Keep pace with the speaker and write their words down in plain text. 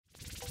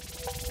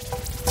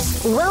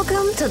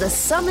Welcome to the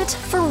Summit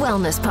for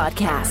Wellness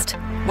podcast,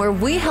 where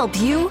we help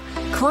you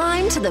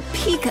climb to the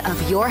peak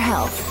of your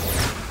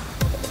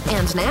health.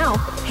 And now,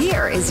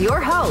 here is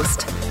your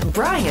host,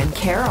 Brian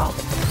Carroll.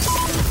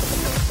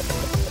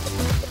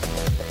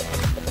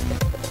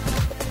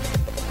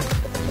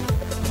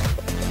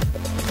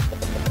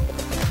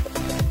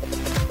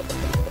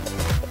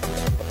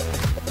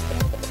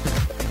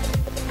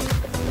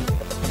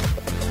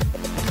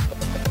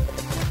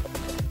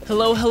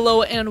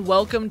 Hello, and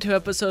welcome to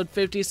episode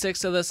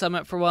 56 of the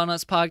Summit for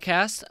Wellness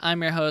podcast.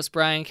 I'm your host,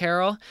 Brian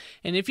Carroll,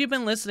 and if you've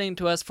been listening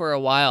to us for a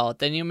while,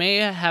 then you may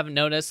have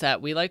noticed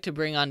that we like to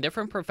bring on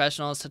different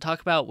professionals to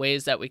talk about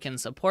ways that we can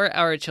support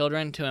our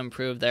children to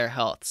improve their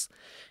healths.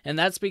 And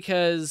that's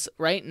because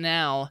right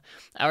now,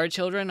 our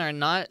children are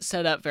not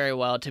set up very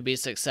well to be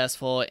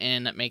successful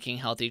in making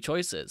healthy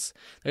choices.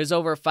 There's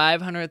over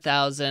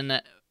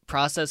 500,000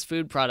 processed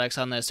food products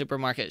on the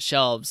supermarket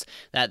shelves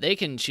that they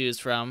can choose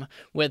from,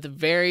 with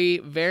very,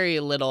 very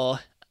little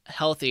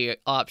healthy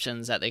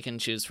options that they can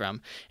choose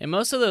from. And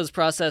most of those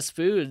processed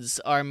foods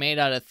are made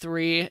out of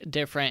 3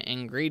 different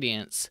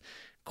ingredients: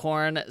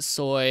 corn,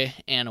 soy,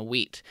 and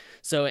wheat.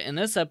 So in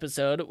this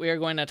episode, we are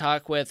going to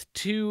talk with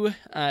 2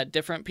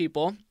 different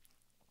people,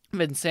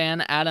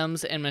 Vincennes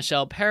Adams and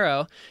Michelle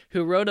Pero,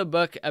 who wrote a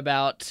book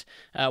about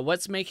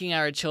what's making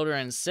our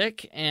children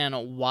sick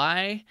and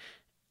why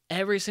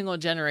every single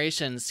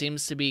generation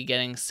seems to be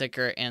getting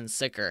sicker and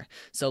sicker.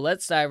 So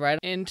let's dive right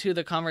into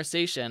the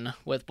conversation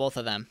with both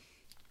of them.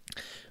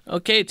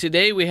 Okay,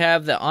 today we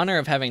have the honor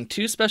of having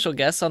 2 special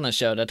guests on the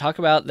show to talk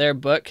about their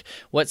book,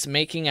 What's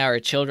Making Our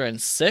Children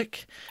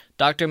Sick.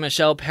 Dr.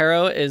 Michelle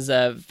Pero is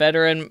a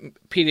veteran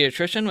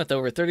pediatrician with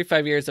over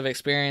 35 years of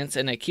experience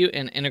in acute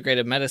and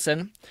integrative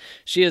medicine.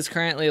 She is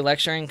currently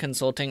lecturing,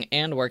 consulting,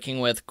 and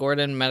working with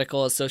Gordon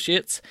Medical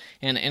Associates,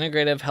 an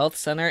integrative health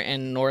center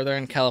in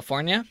Northern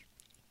California.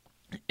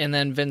 And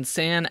then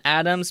Vincennes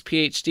Adams,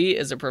 PhD,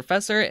 is a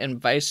professor and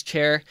vice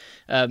chair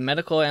of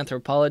medical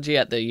anthropology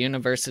at the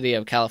University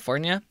of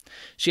California.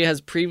 She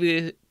has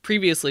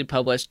previously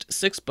published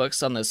 6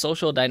 books on the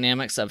social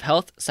dynamics of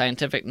health,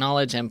 scientific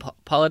knowledge, and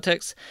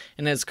politics,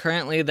 and is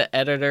currently the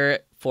editor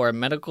for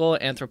Medical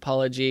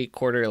Anthropology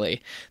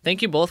Quarterly.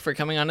 Thank you both for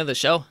coming onto the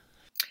show.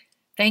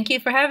 Thank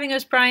you for having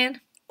us, Brian.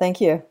 Thank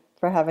you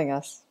for having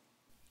us.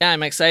 Yeah,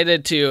 I'm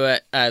excited to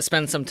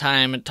spend some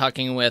time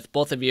talking with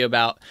both of you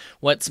about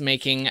what's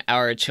making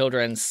our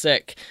children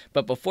sick.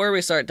 But before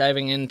we start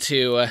diving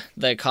into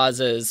the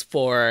causes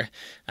for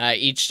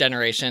each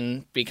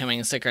generation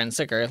becoming sicker and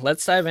sicker,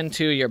 let's dive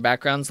into your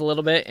backgrounds a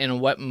little bit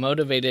and what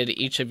motivated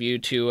each of you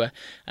to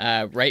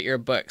write your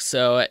book.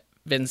 So,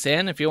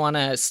 Vincennes, if you want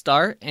to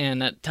start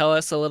and tell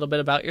us a little bit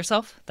about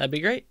yourself, that'd be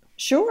great.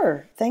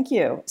 Sure. Thank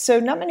you.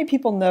 So not many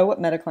people know what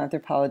medical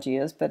anthropology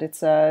is, but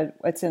it's a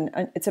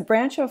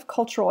branch of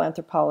cultural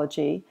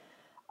anthropology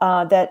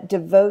that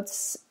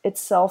devotes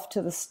itself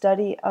to the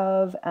study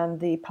of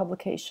and the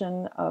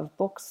publication of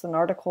books and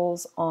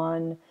articles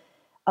on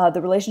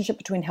the relationship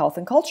between health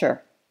and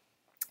culture.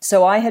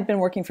 So I had been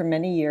working for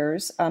many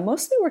years,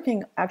 mostly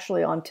working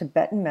actually on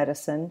Tibetan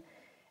medicine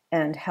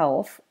and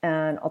health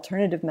and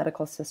alternative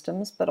medical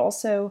systems, but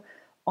also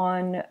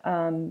on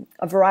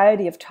a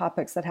variety of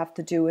topics that have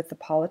to do with the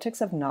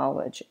politics of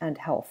knowledge and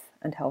health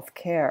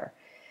care.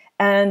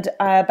 And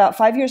about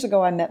 5 years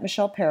ago, I met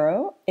Michelle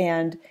Pero,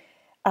 and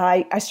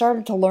I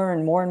started to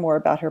learn more and more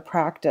about her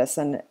practice.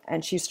 And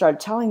she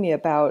started telling me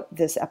about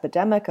this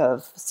epidemic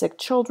of sick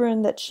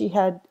children that she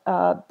had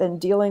been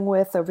dealing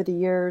with over the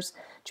years.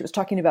 She was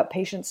talking about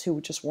patients who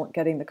just weren't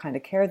getting the kind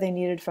of care they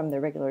needed from their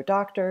regular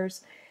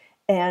doctors.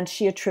 And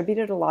she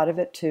attributed a lot of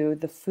it to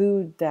the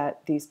food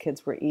that these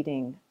kids were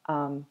eating.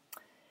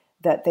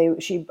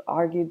 She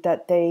argued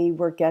that they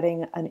were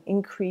getting an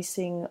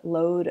increasing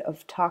load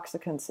of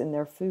toxicants in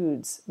their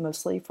foods,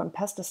 mostly from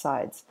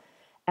pesticides.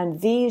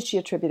 And these she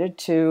attributed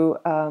to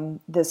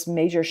this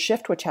major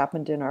shift which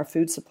happened in our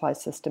food supply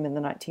system in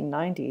the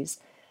 1990s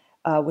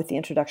with the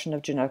introduction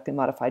of genetically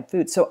modified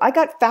food. So I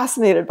got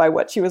fascinated by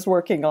what she was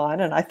working on,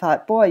 and I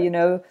thought, boy,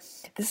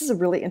 this is a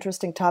really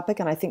interesting topic,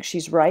 and I think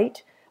she's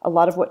right. A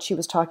lot of what she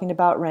was talking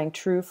about rang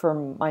true for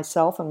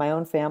myself and my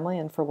own family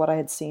and for what I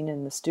had seen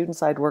in the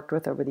students I'd worked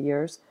with over the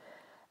years.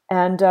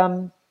 And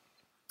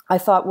I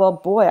thought, well,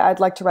 boy, I'd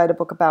like to write a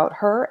book about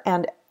her.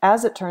 And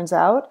as it turns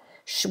out,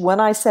 when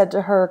I said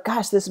to her,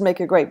 gosh, this would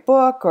make a great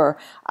book, or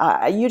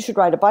you should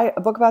write a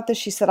book about this,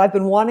 she said, I've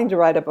been wanting to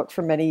write a book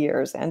for many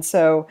years. And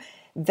so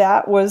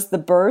that was the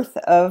birth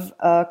of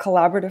a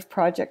collaborative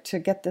project to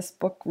get this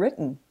book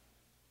written.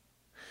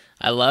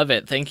 I love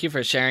it. Thank you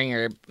for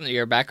sharing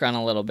your background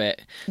a little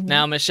bit. Mm-hmm.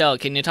 Now, Michelle,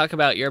 can you talk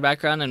about your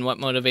background and what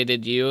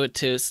motivated you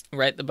to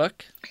write the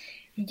book?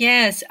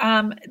 Yes.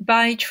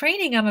 By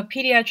training, I'm a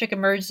pediatric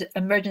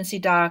emergency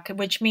doc,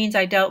 which means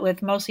I dealt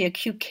with mostly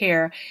acute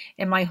care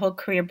in my whole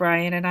career,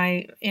 Brian. And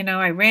I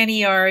ran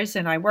ERs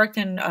and I worked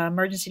in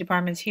emergency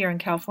departments here in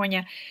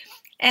California.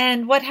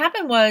 And what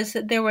happened was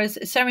there was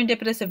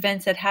serendipitous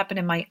events that happened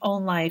in my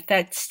own life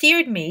that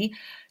steered me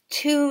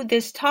to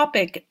this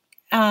topic.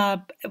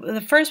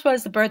 The first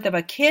was the birth of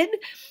a kid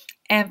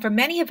And for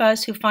many of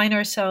us who find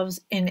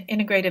ourselves in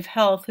integrative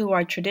health who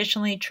are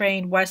traditionally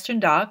trained Western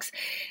docs,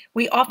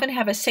 we often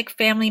have a sick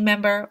family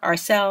member,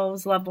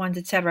 ourselves, loved ones,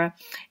 etc.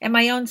 And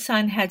my own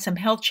son had some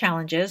health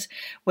challenges,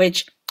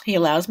 which he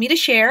allows me to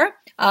share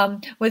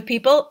with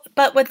people.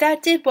 But what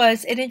that did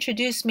was it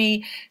introduced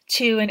me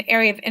to an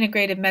area of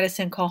integrative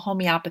medicine called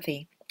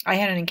homeopathy. I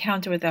had an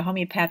encounter with a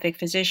homeopathic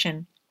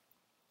physician.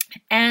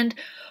 And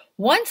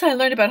once I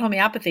learned about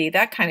homeopathy,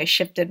 that kind of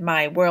shifted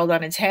my world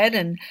on its head,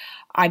 and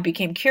I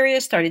became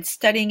curious, started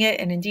studying it,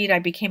 and indeed I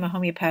became a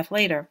homeopath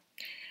later.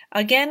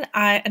 Again,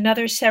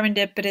 another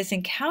serendipitous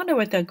encounter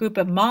with a group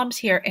of moms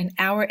here in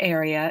our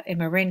area in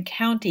Marin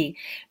County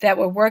that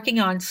were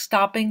working on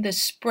stopping the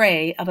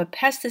spray of a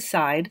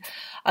pesticide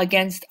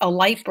against a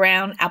light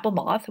brown apple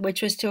moth,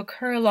 which was to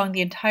occur along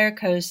the entire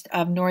coast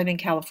of Northern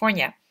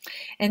California.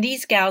 And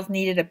these gals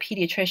needed a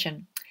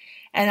pediatrician.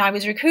 And I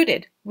was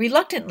recruited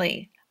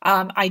reluctantly.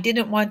 I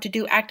didn't want to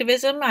do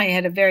activism. I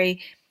had a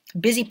very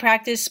busy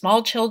practice,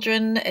 small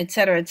children,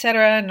 etc.,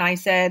 etc. And I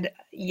said,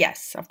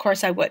 yes, of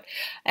course I would.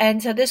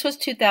 And so this was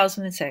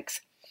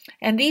 2006.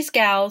 And these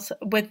gals,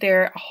 with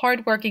their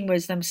hardworking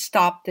wisdom,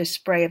 stopped the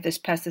spray of this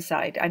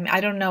pesticide. I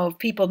don't know if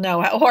people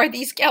know how hard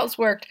these gals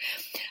worked.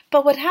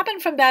 But what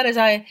happened from that is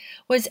I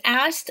was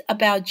asked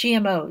about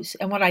GMOs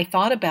and what I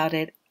thought about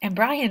it. And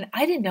Brian,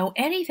 I didn't know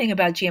anything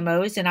about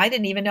GMOs, and I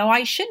didn't even know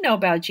I should know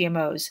about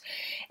GMOs.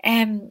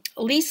 And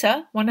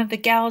Lisa, one of the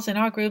gals in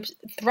our group,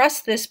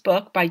 thrust this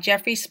book by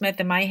Jeffrey Smith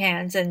in my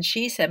hands, and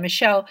she said,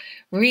 Michelle,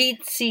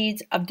 read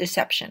Seeds of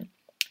Deception.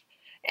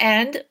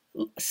 And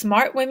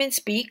smart women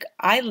speak.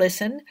 I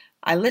listened,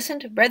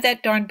 read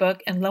that darn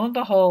book, and lo and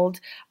behold,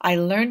 I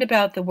learned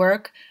about the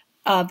work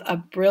of a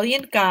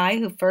brilliant guy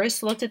who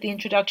first looked at the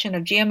introduction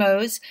of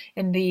GMOs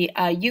in the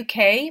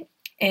UK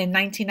in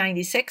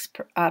 1996,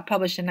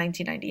 published in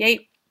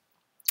 1998.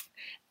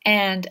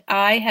 And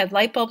I had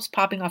light bulbs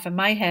popping off in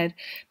my head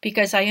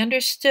because I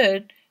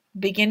understood,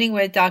 beginning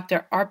with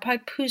Dr.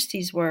 Arpad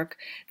Pusti's work,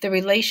 the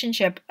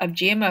relationship of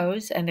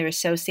GMOs and their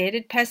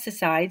associated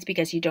pesticides,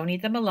 because you don't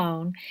eat them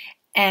alone,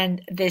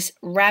 and this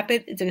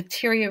rapid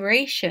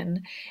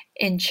deterioration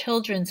in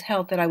children's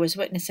health that I was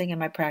witnessing in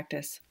my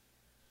practice.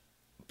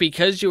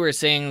 Because you were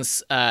seeing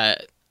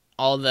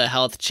all the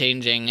health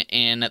changing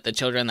in the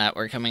children that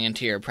were coming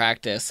into your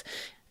practice,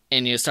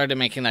 and you started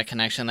making that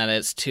connection that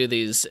it's to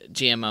these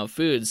GMO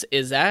foods,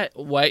 is that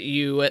what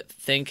you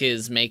think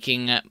is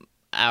making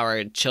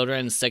our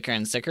children sicker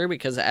and sicker?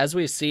 Because as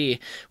we see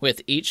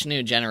with each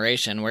new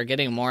generation, we're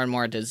getting more and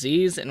more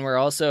disease, and we're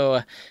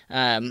also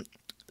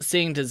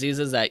seeing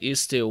diseases that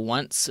used to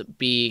once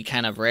be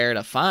kind of rare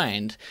to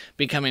find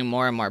becoming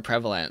more and more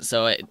prevalent.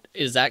 So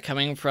is that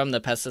coming from the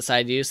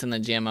pesticide use in the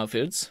GMO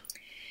foods?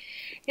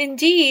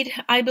 Indeed,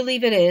 I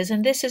believe it is,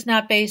 and this is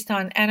not based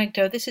on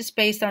anecdote. This is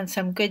based on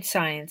some good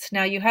science.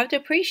 Now, you have to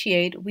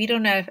appreciate we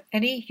don't have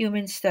any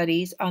human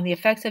studies on the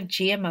effects of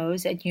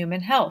GMOs and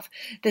human health.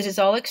 This is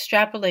all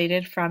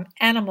extrapolated from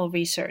animal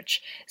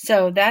research.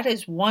 So that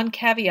is one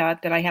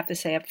caveat that I have to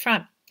say up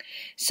front.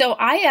 So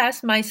I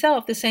asked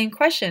myself the same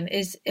question.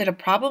 Is it a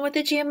problem with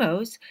the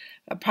GMOs,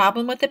 a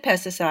problem with the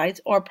pesticides,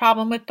 or a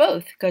problem with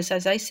both? Because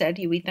as I said,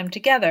 you eat them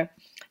together.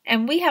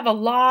 And we have a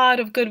lot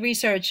of good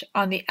research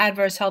on the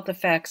adverse health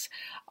effects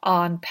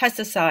on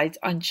pesticides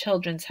on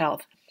children's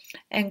health.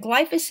 And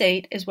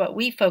glyphosate is what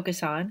we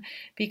focus on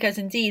because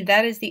indeed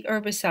that is the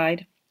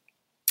herbicide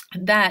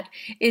that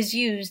is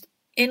used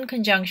in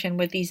conjunction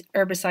with these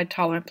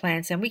herbicide-tolerant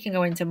plants. And we can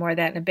go into more of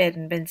that in a bit,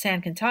 and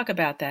Vincent can talk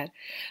about that.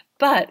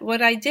 But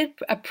what I did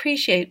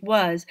appreciate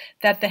was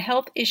that the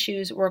health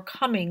issues were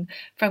coming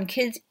from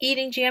kids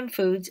eating GM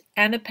foods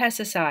and the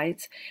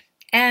pesticides.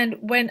 And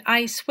when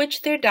I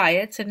switched their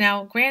diets, and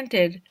now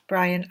granted,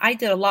 Brian, I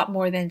did a lot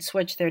more than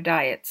switch their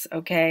diets,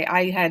 okay?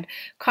 I had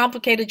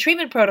complicated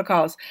treatment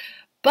protocols,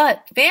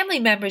 but family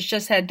members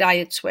just had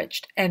diet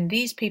switched, and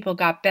these people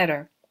got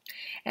better.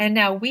 And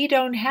now we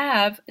don't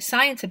have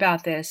science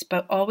about this,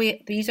 but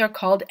these are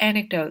called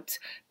anecdotes.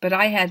 But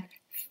I had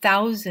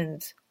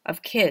thousands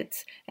of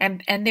kids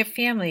and their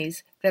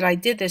families that I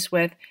did this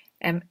with,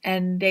 and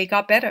they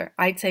got better.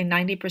 I'd say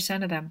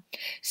 90% of them.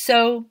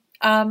 So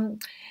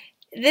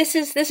this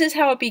is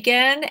how it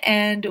began,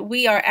 and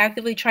we are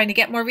actively trying to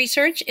get more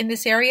research in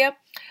this area.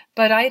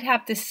 But I'd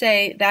have to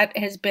say that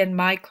has been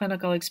my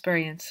clinical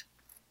experience.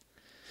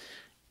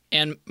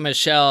 And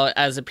Michelle,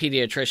 as a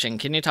pediatrician,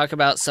 can you talk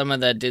about some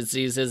of the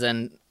diseases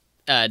and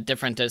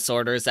different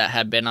disorders that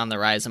have been on the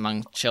rise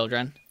among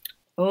children?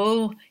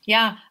 Oh,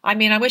 yeah. I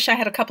mean, I wish I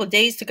had a couple of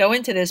days to go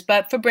into this,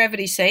 but for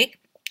brevity's sake,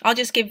 I'll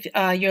just give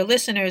your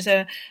listeners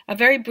a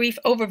very brief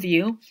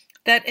overview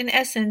that in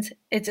essence,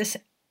 it's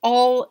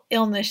all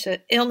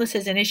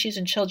illnesses and issues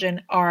in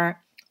children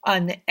are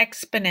on the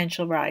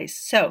exponential rise.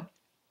 So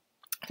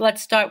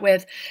let's start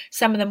with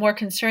some of the more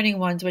concerning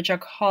ones, which are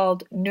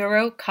called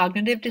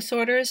neurocognitive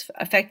disorders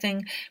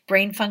affecting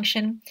brain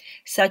function,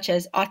 such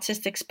as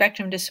autistic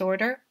spectrum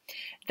disorder.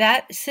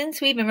 That,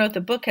 since we even wrote the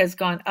book, has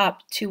gone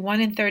up to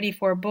 1 in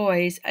 34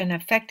 boys and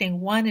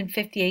affecting 1 in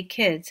 58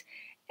 kids.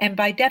 And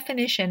by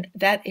definition,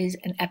 that is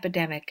an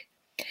epidemic.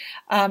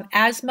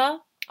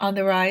 Asthma on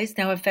the rise,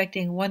 now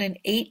affecting 1 in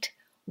 8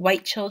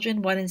 white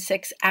children, 1 in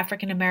 6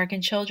 African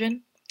American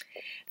children.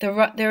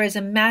 There is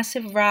a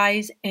massive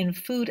rise in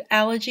food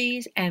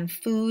allergies and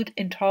food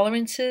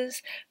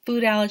intolerances.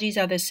 Food allergies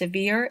are the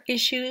severe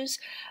issues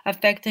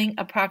affecting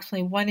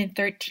approximately 1 in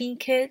 13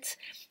 kids.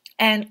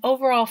 And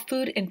overall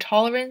food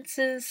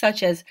intolerances,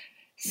 such as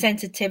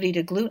sensitivity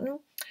to gluten,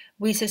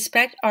 we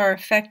suspect are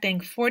affecting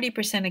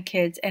 40% of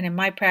kids, and in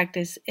my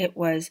practice, it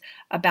was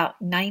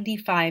about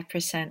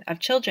 95% of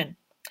children.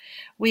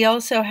 We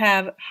also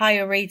have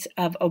higher rates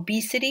of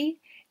obesity,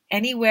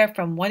 anywhere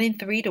from 1 in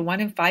 3 to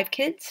 1 in 5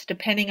 kids,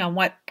 depending on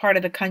what part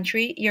of the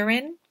country you're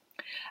in.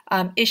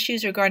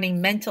 Issues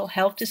regarding mental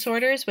health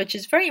disorders, which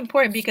is very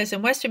important because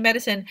in Western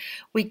medicine,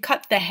 we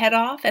cut the head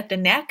off at the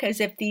neck as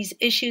if these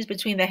issues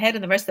between the head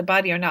and the rest of the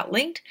body are not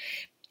linked.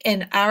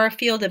 In our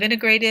field of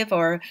integrative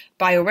or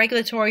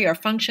bioregulatory or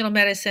functional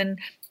medicine,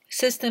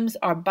 systems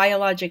are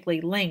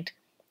biologically linked.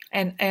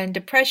 And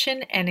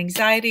depression and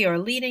anxiety are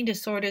leading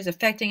disorders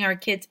affecting our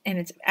kids, and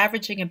it's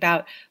averaging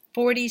about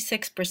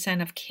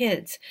 46% of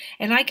kids.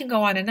 And I can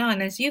go on and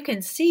on. As you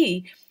can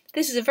see,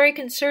 this is a very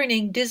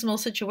concerning, dismal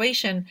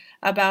situation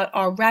about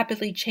our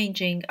rapidly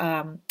changing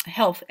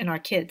health in our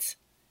kids.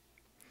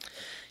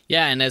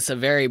 Yeah, and it's a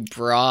very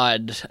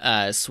broad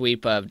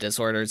sweep of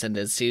disorders and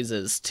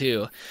diseases,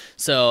 too.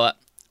 So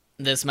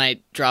this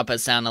might drop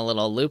us down a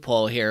little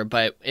loophole here,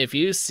 but if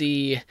you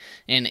see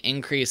an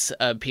increase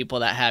of people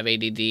that have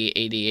ADD,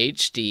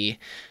 ADHD,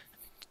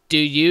 do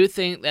you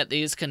think that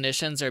these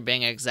conditions are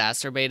being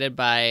exacerbated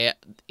by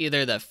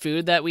either the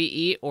food that we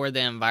eat or the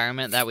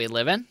environment that we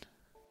live in?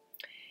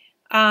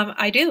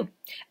 I do.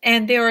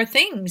 And there are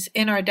things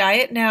in our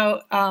diet.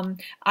 Now,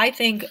 I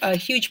think a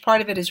huge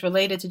part of it is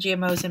related to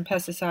GMOs and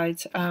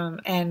pesticides.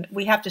 And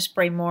we have to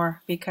spray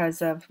more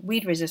because of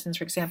weed resistance,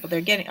 for example.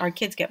 Our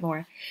kids get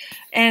more.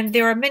 And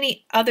there are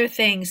many other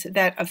things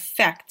that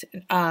affect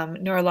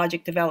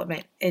neurologic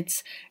development.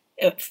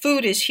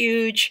 Food is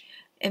huge,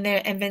 and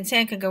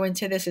Vincent can go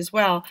into this as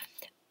well.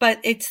 But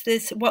it's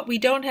this, what we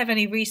don't have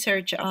any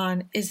research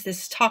on is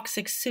this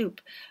toxic soup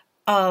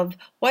of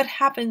what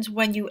happens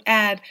when you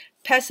add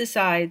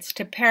pesticides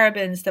to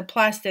parabens, the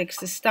plastics,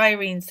 the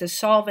styrenes, the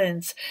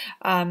solvents,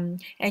 and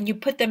you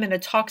put them in a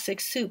toxic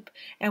soup.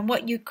 And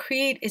what you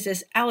create is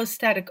this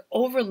allostatic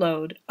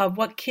overload of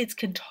what kids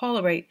can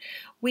tolerate.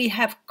 We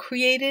have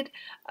created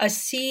a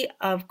sea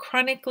of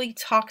chronically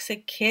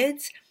toxic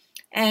kids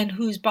and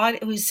whose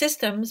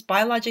systems,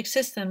 biologic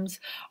systems,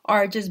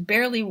 are just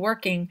barely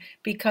working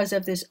because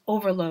of this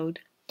overload.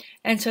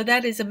 And so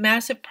that is a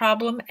massive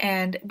problem,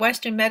 and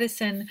Western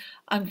medicine,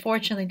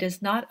 unfortunately,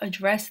 does not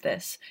address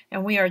this,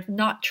 and we are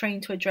not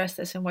trained to address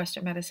this in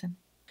Western medicine.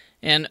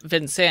 And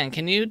Vincent,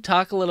 can you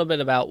talk a little bit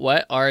about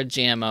what are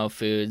GMO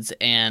foods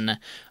and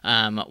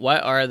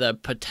what are the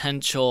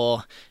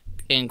potential,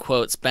 in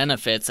quotes,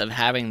 benefits of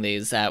having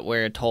these that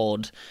we're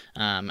told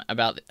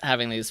about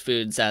having these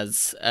foods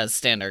as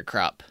standard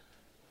crop?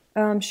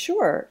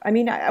 Sure. I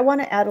mean, I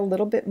want to add a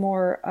little bit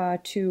more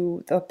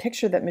to the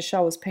picture that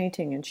Michelle was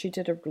painting, and she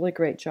did a really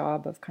great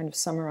job of kind of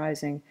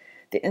summarizing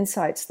the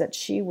insights that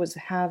she was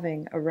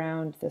having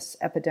around this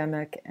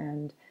epidemic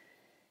and,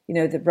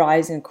 the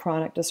rise in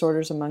chronic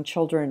disorders among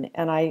children.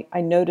 And I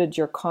noted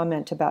your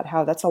comment about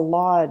how that's a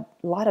lot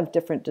of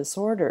different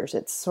disorders.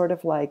 It's sort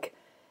of like,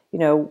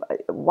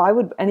 why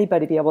would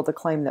anybody be able to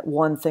claim that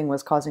one thing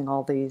was causing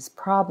all these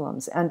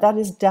problems? And that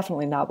is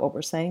definitely not what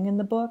we're saying in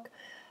the book.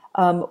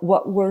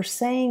 What we're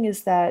saying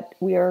is that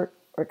we are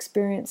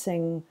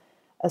experiencing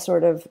a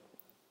sort of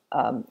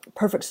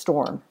perfect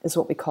storm, is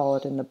what we call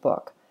it in the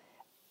book.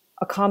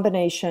 A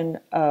combination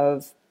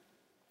of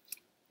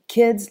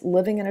kids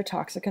living in a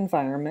toxic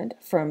environment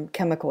from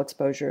chemical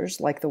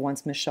exposures, like the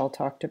ones Michelle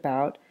talked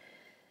about,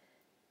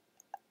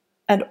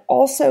 and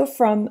also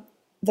from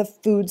the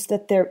foods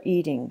that they're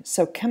eating.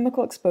 So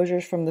chemical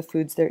exposures from the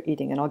foods they're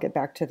eating, and I'll get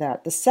back to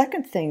that. The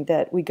second thing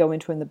that we go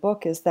into in the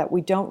book is that we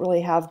don't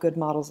really have good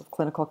models of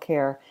clinical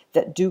care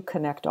that do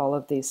connect all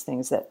of these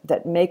things,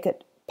 that make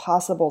it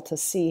possible to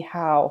see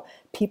how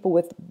people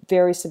with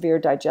very severe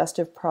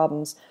digestive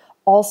problems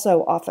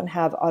also often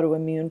have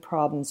autoimmune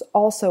problems,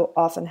 also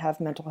often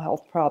have mental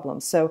health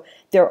problems. So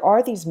there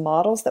are these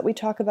models that we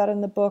talk about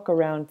in the book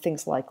around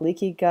things like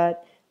leaky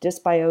gut,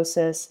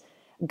 dysbiosis,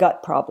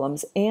 gut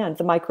problems, and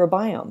the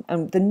microbiome.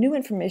 And the new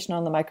information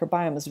on the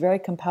microbiome is very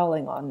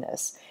compelling on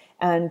this,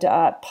 and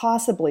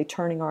possibly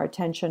turning our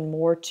attention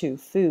more to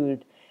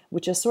food,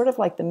 which is sort of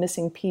like the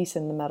missing piece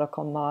in the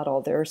medical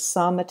model. There's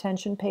some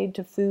attention paid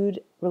to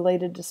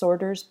food-related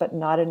disorders, but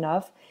not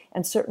enough,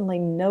 and certainly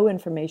no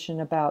information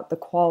about the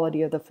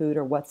quality of the food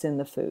or what's in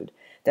the food.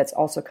 That's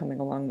also coming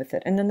along with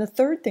it. And then the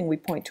third thing we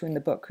point to in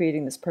the book,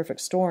 Creating This Perfect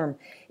Storm,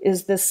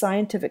 is this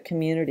scientific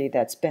community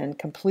that's been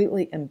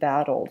completely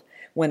embattled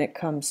when it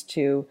comes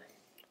to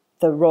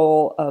the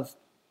role of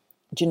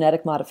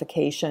genetic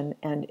modification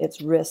and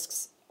its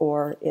risks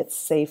or its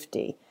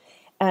safety.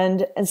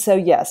 And so,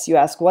 yes, you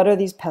ask, what are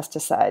these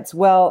pesticides?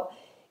 Well,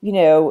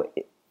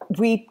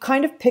 we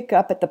kind of pick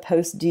up at the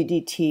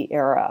post-DDT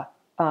era.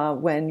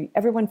 when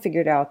everyone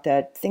figured out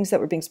that things that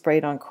were being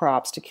sprayed on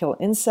crops to kill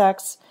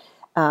insects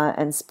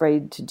and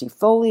sprayed to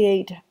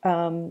defoliate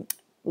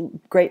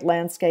great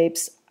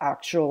landscapes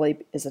actually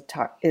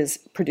is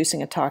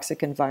producing a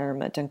toxic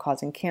environment and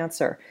causing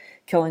cancer,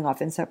 killing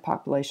off insect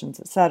populations,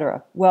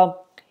 etc.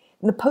 Well,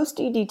 in the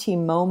post-DDT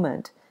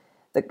moment,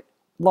 the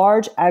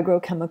large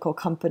agrochemical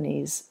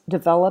companies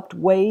developed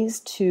ways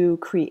to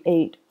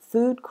create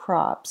food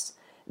crops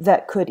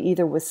that could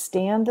either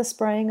withstand the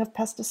spraying of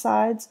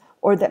pesticides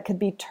or that could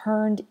be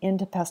turned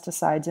into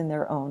pesticides in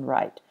their own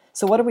right.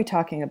 So what are we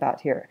talking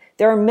about here?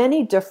 There are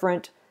many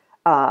different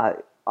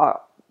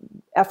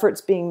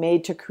efforts being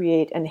made to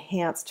create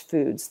enhanced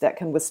foods that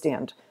can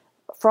withstand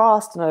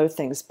frost and other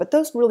things, but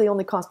those really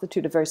only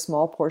constitute a very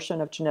small portion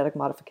of genetic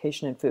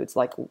modification in foods,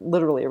 like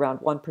literally around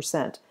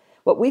 1%.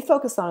 What we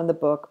focus on in the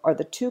book are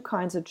the two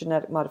kinds of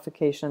genetic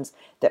modifications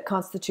that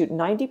constitute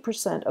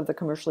 90% of the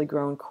commercially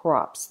grown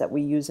crops that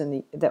we eat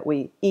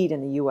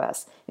in the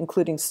U.S.,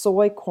 including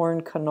soy,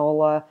 corn,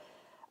 canola,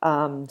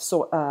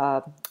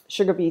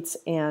 sugar beets,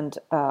 and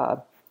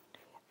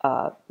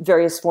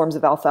various forms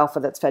of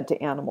alfalfa that's fed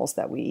to animals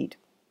that we eat.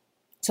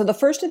 So the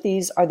first of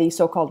these are the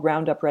so-called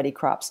Roundup Ready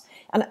crops.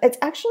 And it's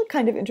actually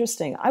kind of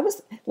interesting.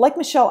 Like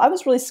Michelle, I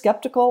was really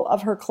skeptical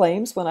of her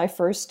claims when I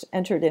first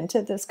entered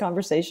into this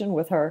conversation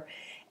with her.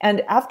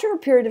 And after a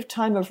period of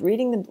time of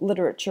reading the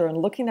literature and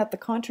looking at the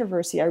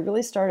controversy, I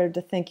really started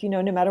to think,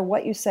 no matter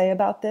what you say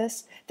about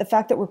this, the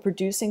fact that we're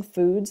producing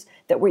foods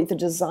that were either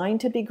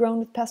designed to be grown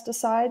with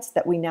pesticides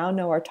that we now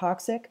know are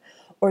toxic,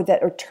 or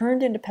that are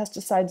turned into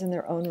pesticides in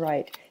their own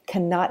right,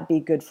 cannot be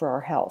good for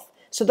our health.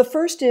 So the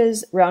first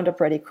is Roundup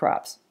Ready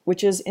crops,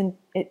 which is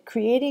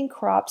creating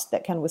crops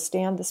that can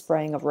withstand the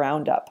spraying of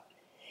Roundup,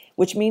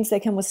 which means they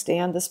can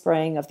withstand the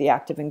spraying of the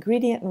active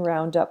ingredient in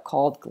Roundup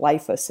called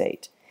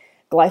glyphosate.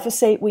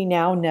 Glyphosate, we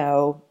now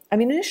know,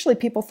 initially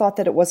people thought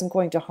that it wasn't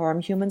going to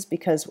harm humans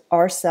because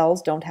our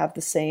cells don't have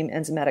the same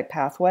enzymatic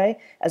pathway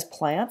as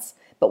plants,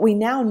 but we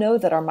now know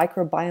that our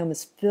microbiome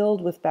is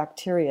filled with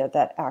bacteria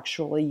that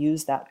actually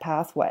use that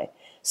pathway.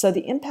 So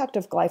the impact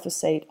of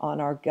glyphosate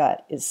on our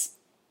gut is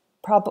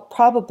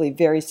probably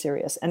very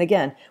serious. And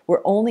again,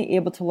 we're only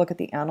able to look at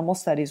the animal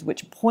studies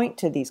which point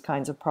to these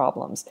kinds of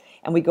problems,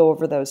 and we go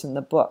over those in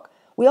the book.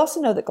 We also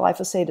know that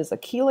glyphosate is a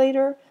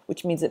chelator,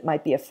 which means it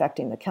might be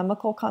affecting the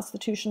chemical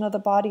constitution of the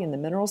body and the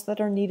minerals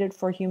that are needed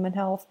for human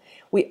health.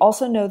 We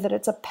also know that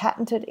it's a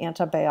patented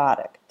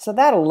antibiotic. So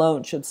that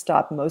alone should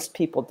stop most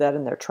people dead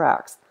in their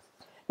tracks.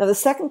 Now, the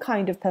second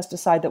kind of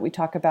pesticide that we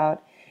talk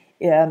about,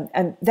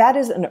 and that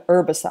is an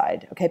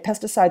herbicide. Okay,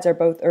 pesticides are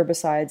both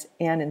herbicides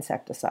and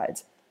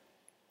insecticides.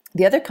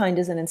 The other kind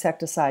is an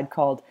insecticide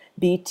called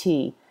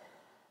Bt,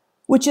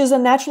 which is a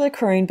naturally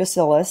occurring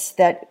bacillus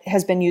that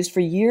has been used for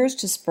years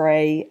to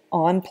spray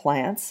on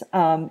plants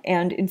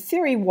and in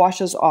theory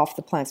washes off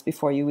the plants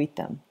before you eat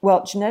them.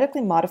 Well,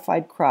 genetically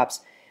modified crops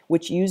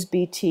which use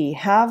Bt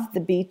have the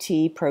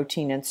Bt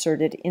protein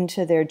inserted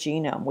into their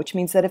genome, which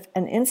means that if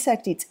an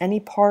insect eats any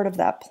part of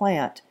that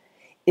plant,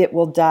 it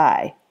will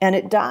die. And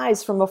it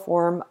dies from a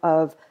form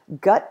of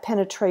gut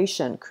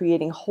penetration,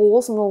 creating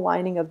holes in the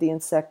lining of the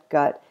insect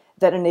gut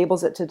that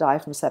enables it to die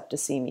from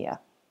septicemia.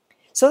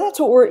 So that's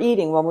what we're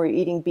eating when we're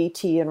eating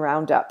Bt and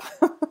Roundup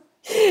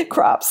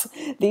crops.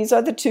 These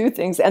are the two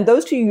things, and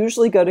those two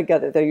usually go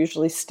together. They're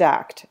usually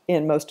stacked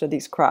in most of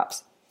these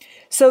crops.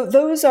 So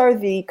those are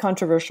the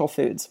controversial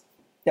foods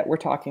that we're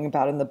talking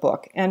about in the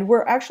book. And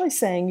we're actually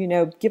saying,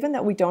 given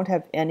that we don't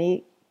have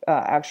any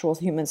actual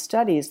human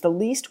studies, the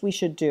least we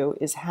should do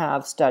is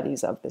have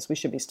studies of this. We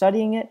should be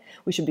studying it.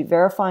 We should be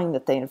verifying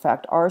that they in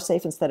fact are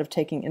safe instead of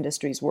taking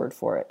industry's word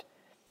for it,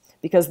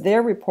 because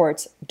their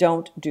reports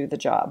don't do the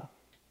job.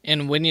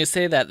 And when you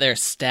say that they're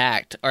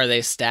stacked, are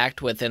they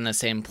stacked within the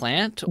same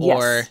plant?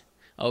 Yes.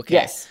 Okay.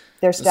 Yes,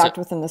 they're stacked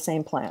within the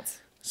same plants.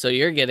 So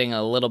you're getting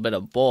a little bit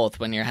of both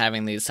when you're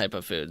having these type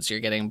of foods.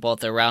 You're getting both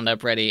the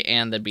Roundup Ready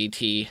and the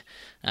Bt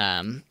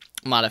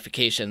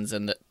modifications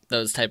in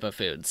those type of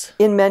foods.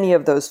 In many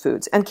of those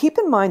foods. And keep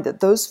in mind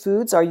that those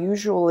foods are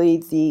usually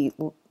the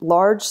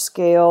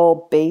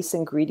large-scale base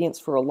ingredients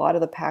for a lot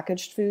of the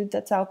packaged food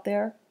that's out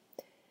there.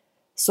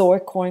 Soy,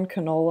 corn,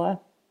 canola,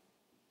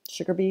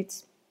 sugar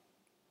beets.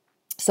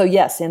 So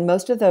yes, in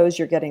most of those,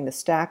 you're getting the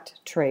stacked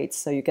traits,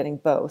 so you're getting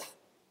both.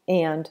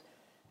 And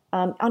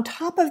on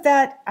top of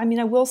that, I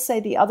will say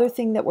the other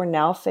thing that we're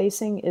now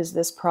facing is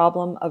this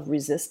problem of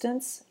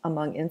resistance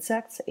among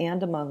insects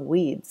and among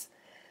weeds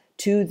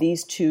to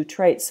these two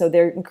traits. So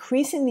they're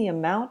increasing the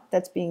amount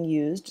that's being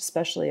used,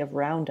 especially of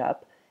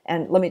Roundup.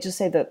 And let me just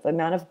say that the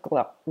amount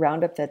of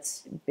Roundup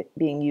that's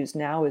being used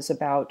now is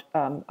about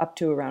up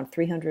to around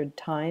 300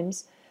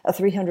 times, a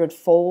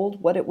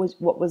 300-fold what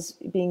was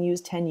being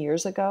used 10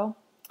 years ago.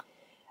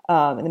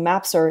 And the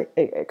maps are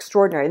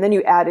extraordinary. And then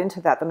you add into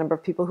that the number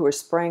of people who are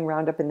spraying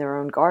Roundup in their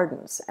own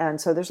gardens.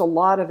 And so there's a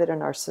lot of it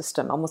in our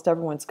system. Almost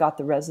everyone's got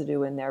the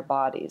residue in their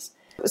bodies.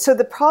 So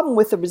the problem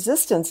with the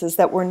resistance is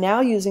that we're now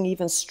using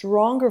even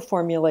stronger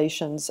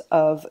formulations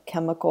of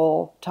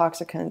chemical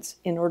toxicants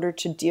in order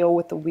to deal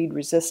with the weed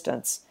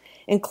resistance,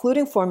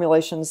 including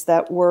formulations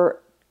that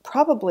were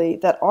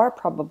are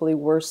probably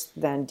worse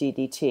than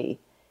DDT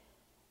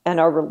and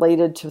are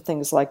related to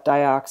things like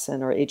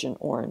dioxin or Agent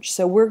Orange.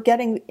 So we're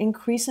getting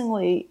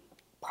increasingly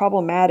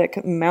problematic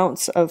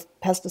amounts of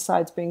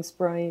pesticides being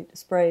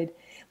sprayed.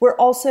 We're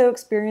also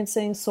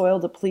experiencing soil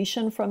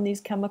depletion from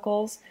these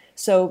chemicals.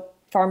 So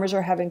farmers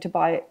are having to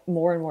buy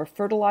more and more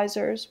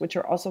fertilizers, which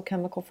are also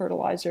chemical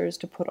fertilizers,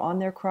 to put on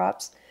their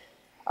crops.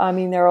 I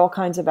mean, there are all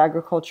kinds of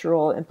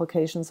agricultural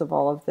implications of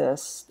all of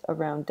this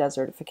around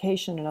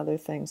desertification and other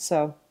things.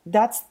 So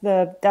that's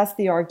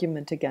the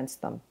argument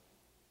against them.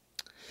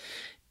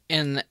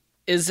 And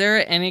is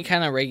there any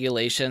kind of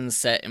regulations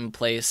set in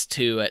place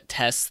to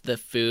test the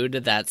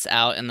food that's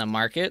out in the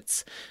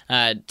markets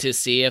to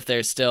see if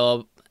there's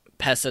still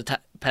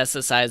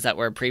pesticides that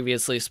were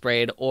previously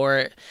sprayed,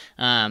 or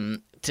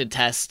to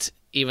test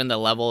even the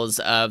levels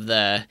of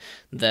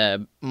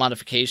the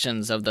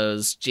modifications of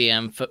those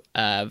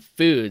GM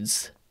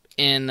foods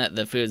in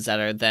the foods that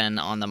are then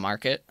on the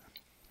market?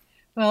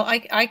 Well,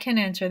 I can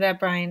answer that,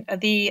 Brian.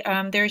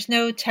 There's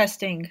no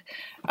testing.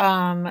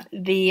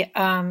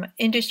 The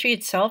industry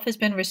itself has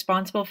been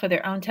responsible for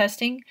their own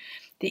testing.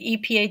 The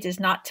EPA does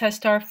not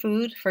test our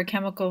food for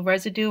chemical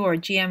residue or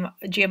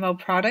GMO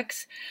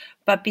products,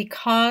 but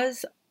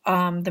because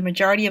the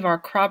majority of our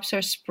crops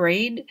are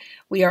sprayed,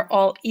 we are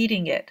all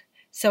eating it.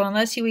 So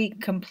unless you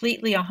eat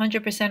completely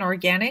 100%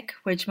 organic,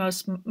 which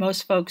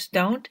most folks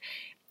don't,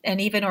 and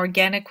even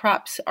organic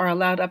crops are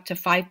allowed up to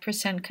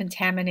 5%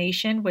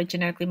 contamination with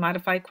genetically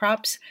modified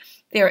crops,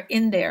 they're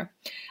in there.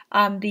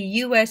 The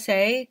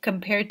USA,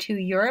 compared to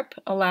Europe,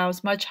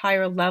 allows much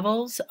higher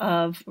levels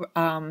of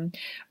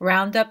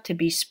Roundup to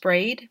be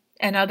sprayed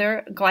and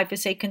other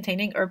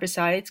glyphosate-containing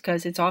herbicides,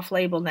 because it's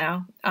off-label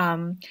now,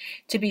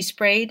 to be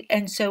sprayed.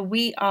 And so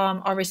we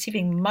are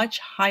receiving much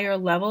higher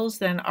levels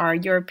than our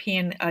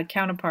European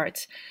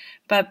counterparts.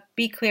 But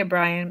be clear,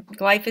 Brian,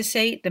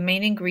 glyphosate, the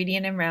main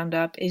ingredient in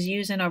Roundup, is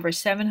used in over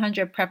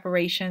 700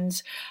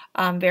 preparations,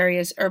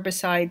 various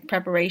herbicide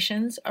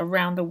preparations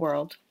around the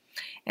world.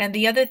 And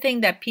the other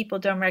thing that people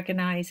don't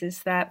recognize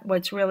is that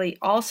what's really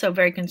also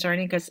very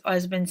concerning, because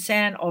as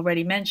Vincent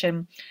already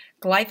mentioned,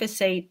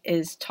 glyphosate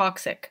is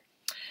toxic.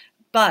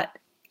 But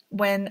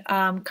when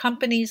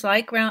companies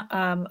like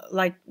Monsanto,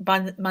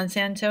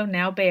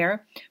 now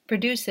Bayer,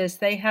 produce this,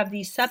 they have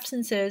these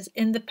substances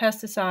in the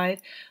pesticide,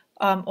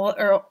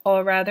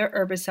 or rather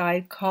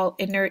herbicide, called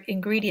inert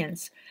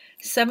ingredients.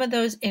 Some of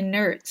those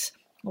inerts,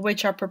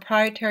 which are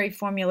proprietary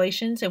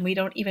formulations and we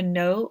don't even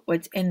know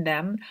what's in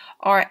them,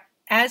 are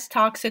as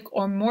toxic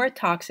or more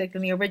toxic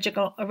than the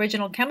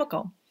original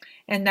chemical.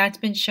 And that's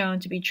been shown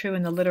to be true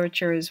in the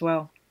literature as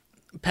well.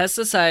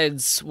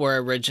 Pesticides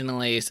were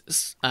originally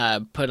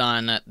put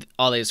on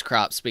all these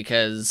crops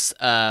because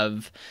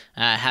of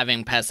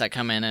having pests that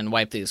come in and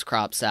wipe these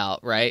crops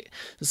out, right?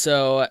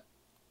 So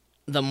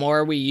the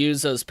more we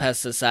use those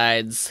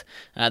pesticides,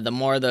 the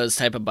more those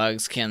type of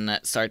bugs can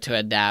start to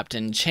adapt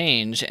and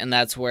change, and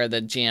that's where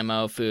the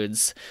GMO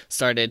foods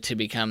started to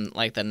become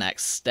like the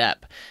next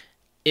step.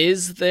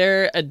 Is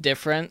there a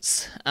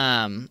difference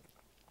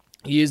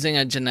using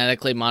a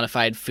genetically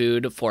modified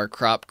food for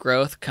crop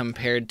growth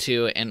compared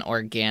to an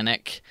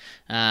organic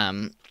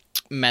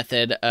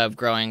method of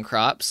growing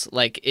crops?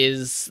 Like,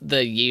 is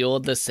the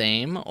yield the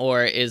same,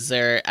 or is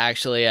there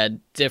actually a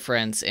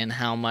difference in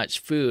how much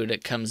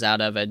food comes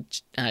out of a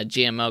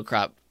GMO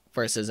crop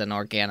versus an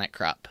organic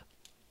crop?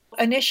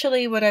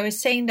 Initially, what I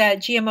was saying, that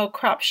GMO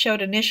crops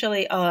showed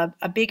initially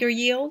a bigger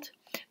yield,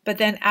 but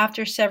then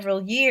after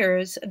several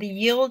years, the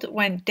yield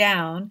went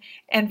down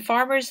and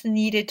farmers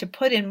needed to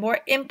put in more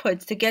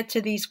inputs to get to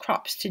these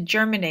crops to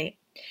germinate.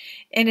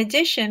 In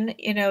addition,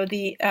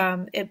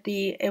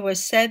 it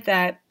was said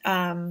that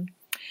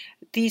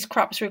these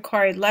crops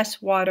required less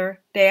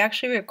water. They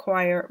actually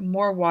require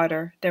more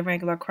water than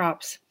regular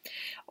crops.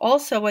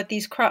 Also, what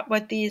these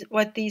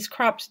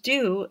crops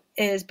do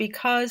is,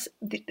 because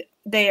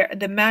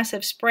the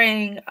massive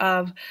spraying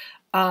of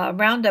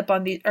Roundup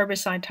on these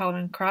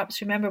herbicide-tolerant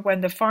crops. Remember, when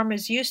the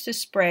farmers used to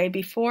spray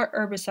before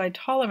herbicide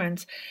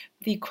tolerance,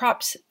 the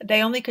crops,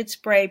 they only could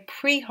spray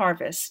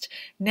pre-harvest.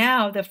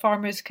 Now the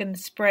farmers can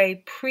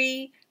spray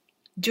pre,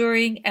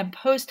 during, and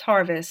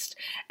post-harvest.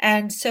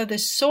 And so the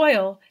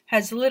soil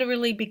has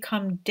literally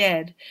become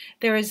dead.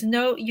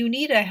 You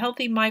need a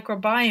healthy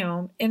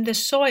microbiome in the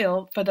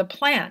soil for the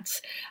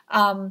plants.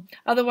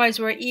 Otherwise,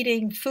 we're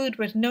eating food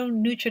with no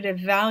nutritive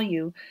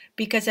value,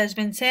 because as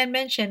Vincent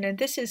mentioned, and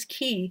this is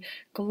key,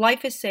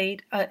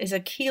 glyphosate is a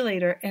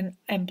chelator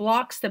and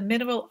blocks the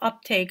mineral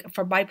uptake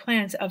by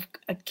plants of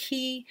a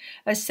key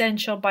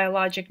essential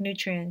biologic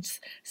nutrients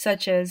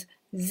such as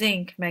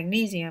zinc,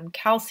 magnesium,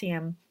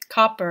 calcium,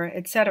 copper,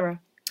 etc.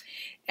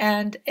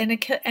 And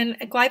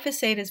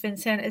glyphosate, as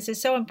Vincent is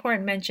so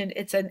important mentioned,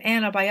 it's an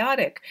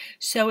antibiotic.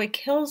 So it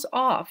kills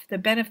off the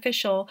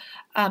beneficial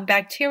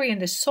bacteria in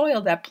the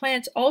soil that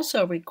plants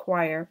also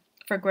require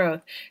for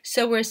growth.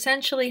 So we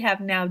essentially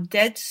have now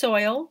dead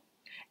soil.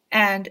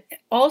 And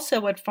also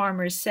what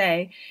farmers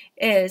say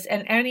is,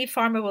 and any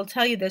farmer will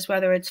tell you this,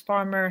 whether it's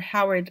farmer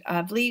Howard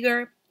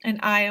Vlieger in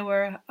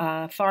Iowa,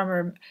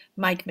 farmer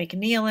Mike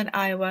McNeil in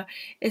Iowa,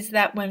 is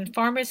that when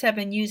farmers have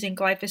been using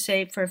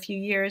glyphosate for a few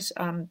years,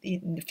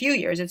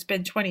 it's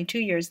been 22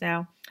 years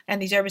now,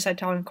 and these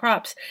herbicide-tolerant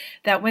crops,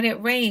 that when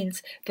it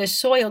rains, the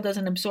soil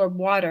doesn't absorb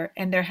water,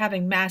 and they're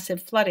having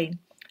massive flooding.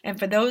 And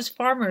for those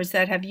farmers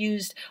that have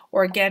used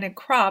organic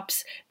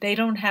crops, they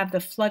don't have the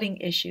flooding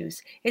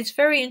issues. It's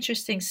very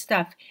interesting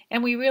stuff.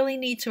 And we really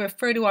need to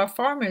refer to our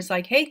farmers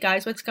like, hey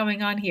guys, what's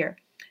going on here?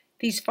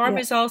 These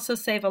farmers also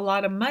save a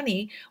lot of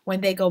money when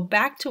they go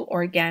back to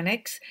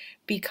organics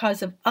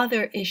because of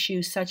other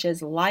issues such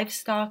as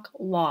livestock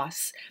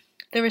loss.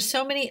 There are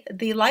so many,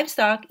 the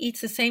livestock eats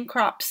the same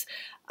crops,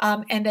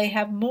 and they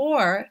have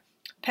more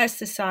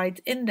pesticides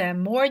in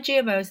them, more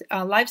GMOs.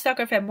 Livestock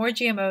are fed more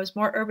GMOs,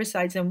 more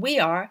herbicides than we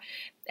are.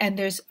 And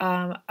there's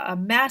a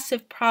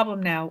massive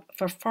problem now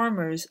for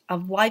farmers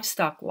of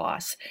livestock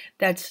loss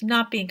that's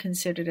not being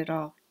considered at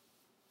all.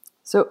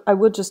 So I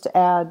would just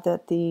add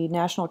that the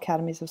National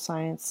Academies of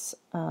Science,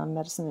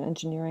 Medicine, and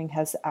Engineering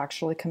has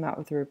actually come out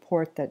with a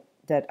report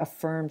that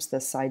affirms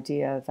this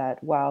idea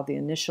that while the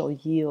initial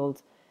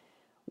yield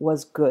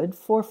was good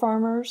for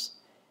farmers,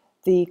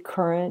 the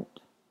current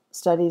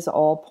studies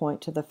all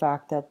point to the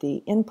fact that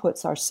the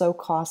inputs are so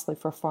costly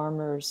for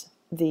farmers.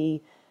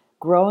 The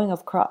growing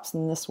of crops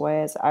in this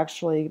way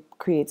actually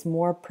creates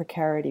more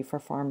precarity for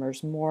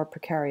farmers, more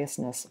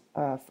precariousness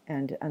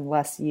and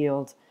less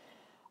yield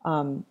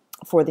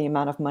for the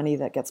amount of money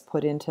that gets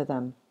put into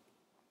them.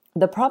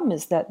 The problem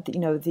is that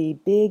the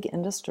big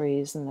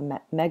industries and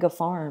the mega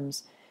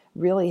farms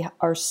really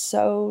are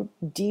so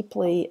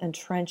deeply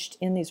entrenched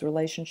in these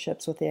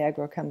relationships with the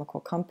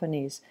agrochemical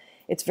companies.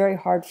 It's very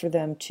hard for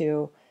them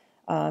to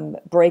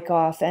break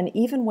off. And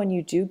even when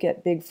you do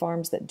get big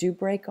farms that do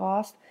break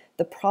off,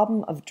 the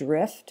problem of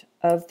drift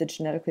of the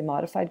genetically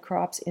modified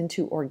crops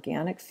into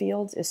organic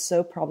fields is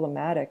so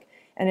problematic.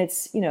 And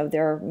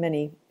there are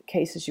many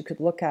cases you could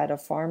look at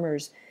of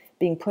farmers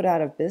being put out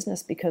of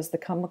business because the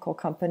chemical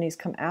companies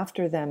come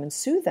after them and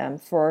sue them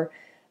for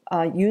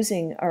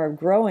using or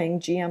growing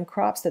GM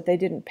crops that they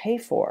didn't pay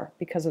for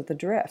because of the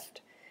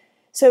drift.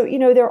 So,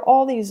 there are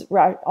all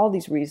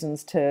these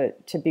reasons to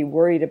be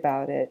worried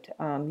about it.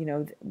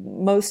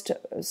 Most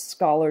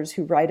scholars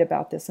who write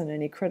about this in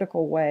any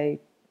critical way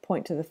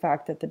point to the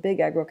fact that the big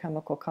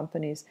agrochemical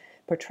companies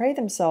portray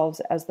themselves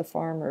as the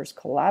farmers'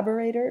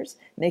 collaborators,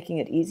 making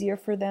it easier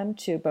for them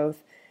to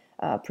both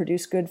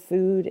produce good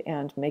food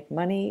and make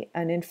money.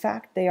 And in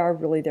fact, they are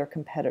really their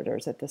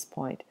competitors at this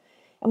point.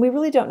 And we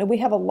really don't know. We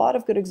have a lot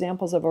of good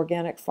examples of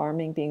organic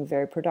farming being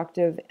very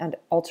productive and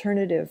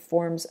alternative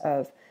forms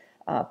of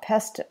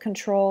pest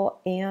control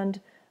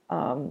and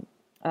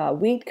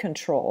weed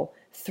control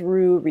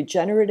through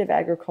regenerative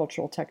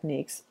agricultural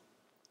techniques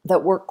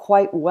that work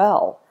quite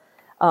well.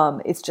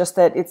 It's just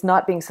that it's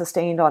not being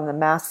sustained on the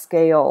mass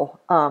scale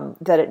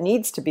that it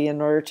needs to be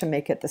in order to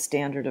make it the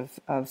standard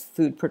of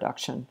food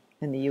production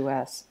in the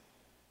U.S.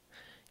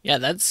 Yeah,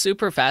 that's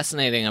super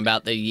fascinating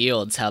about the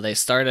yields, how they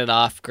started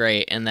off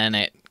great and then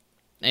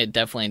it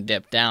definitely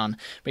dipped down,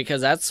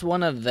 because that's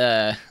one of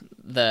the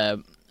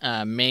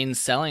main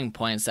selling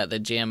points that the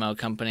GMO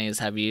companies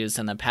have used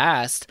in the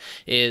past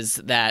is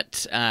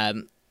that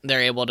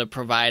they're able to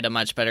provide a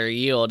much better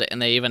yield. And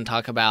they even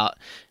talk about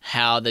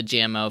how the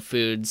GMO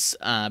foods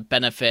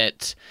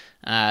benefit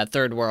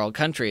third world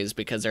countries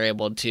because they're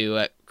able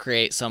to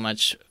create so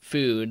much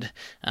food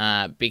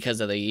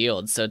because of the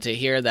yield. So to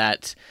hear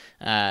that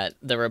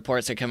the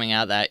reports are coming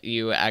out that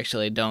you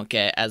actually don't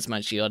get as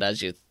much yield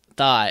as you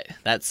thought,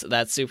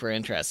 that's super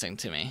interesting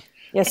to me.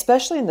 Yeah,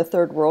 especially in the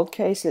third world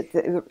case,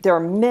 there are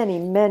many,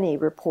 many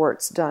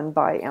reports done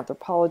by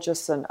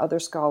anthropologists and other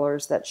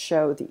scholars that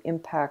show the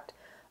impact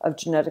of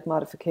genetic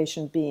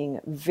modification being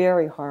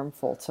very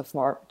harmful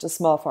to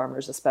small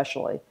farmers,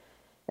 especially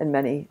in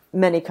many,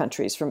 many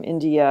countries, from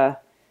India,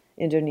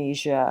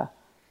 Indonesia,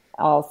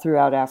 all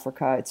throughout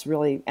Africa. It's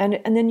really, and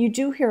then you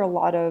do hear there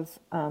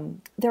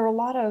are a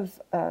lot of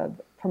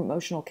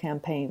promotional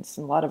campaigns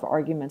and a lot of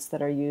arguments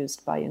that are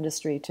used by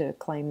industry to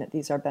claim that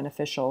these are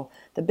beneficial.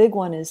 The big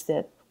one is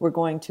that we're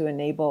going to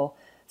enable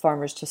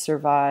farmers to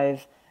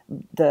survive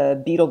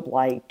the beetle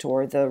blight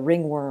or the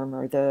ringworm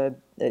or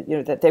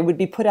that they would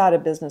be put out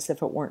of business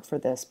if it weren't for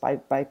this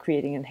by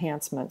creating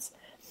enhancements.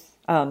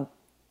 And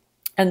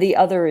the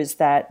other is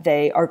that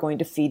they are going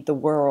to feed the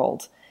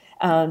world.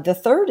 The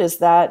third is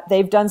that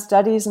they've done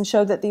studies and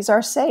showed that these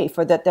are safe,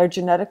 or that they're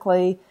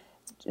genetically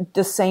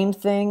the same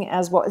thing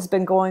as what has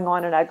been going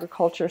on in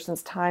agriculture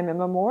since time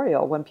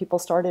immemorial, when people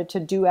started to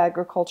do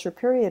agriculture,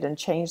 period, and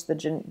change the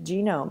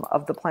genome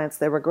of the plants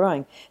they were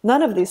growing.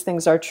 None of these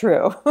things are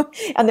true.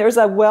 And there's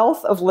a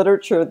wealth of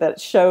literature that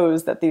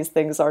shows that these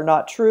things are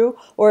not true,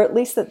 or at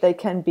least that they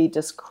can be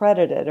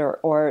discredited,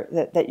 or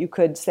that you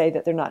could say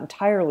that they're not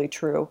entirely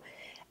true.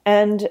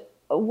 And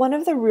one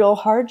of the real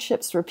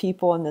hardships for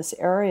people in this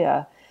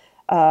area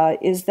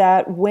is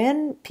that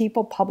when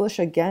people publish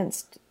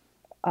against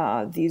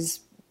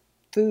these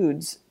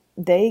foods,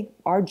 they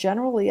are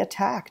generally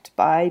attacked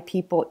by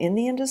people in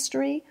the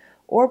industry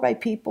or by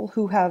people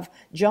who have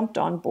jumped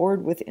on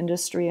board with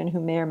industry and who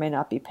may or may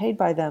not be paid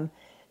by them,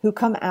 who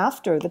come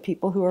after the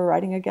people who are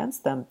writing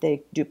against them.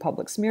 They do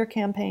public smear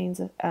campaigns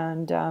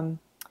and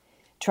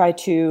try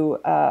to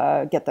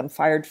get them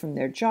fired from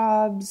their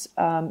jobs.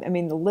 I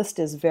mean, the list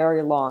is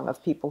very long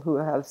of people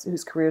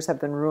whose careers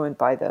have been ruined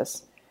by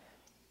this.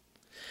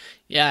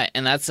 Yeah,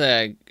 and that's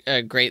a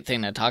great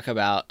thing to talk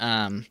about,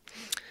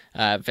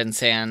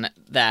 Vincent,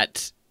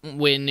 that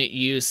when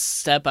you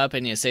step up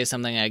and you say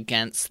something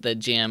against the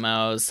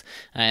GMOs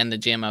and the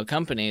GMO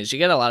companies, you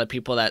get a lot of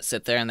people that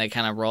sit there and they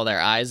kind of roll their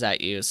eyes at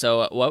you.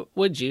 So what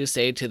would you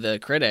say to the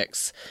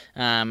critics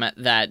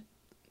that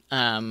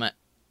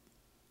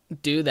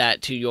do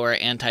that to your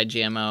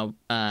anti-GMO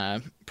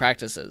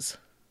practices?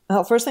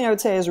 Well, first thing I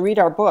would say is read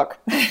our book.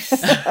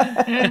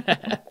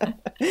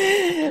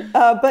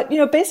 But,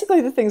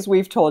 basically the things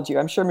we've told you,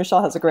 I'm sure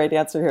Michelle has a great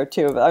answer here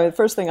too. But the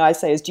first thing I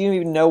say is, do you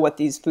even know what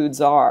these foods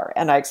are?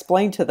 And I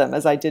explain to them,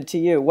 as I did to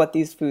you, what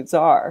these foods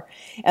are.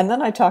 And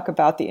then I talk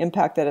about the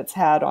impact that it's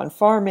had on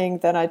farming.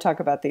 Then I talk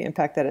about the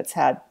impact that it's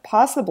had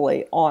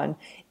possibly on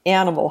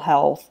animal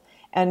health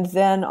and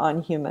then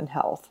on human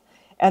health.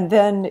 And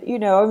then,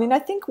 I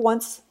think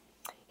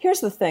here's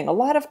the thing. A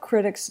lot of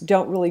critics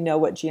don't really know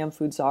what GM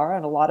foods are,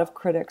 and a lot of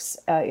critics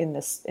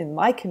in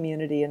my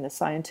community, in the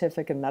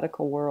scientific and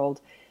medical world,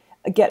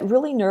 get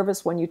really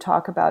nervous when you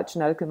talk about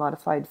genetically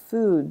modified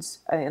foods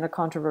in a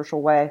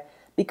controversial way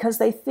because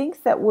they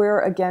think that we're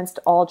against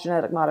all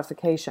genetic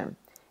modification.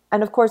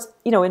 And of course,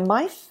 in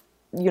my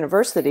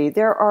university,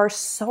 there are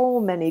so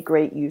many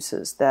great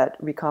uses that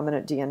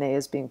recombinant DNA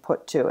is being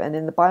put to. And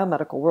in the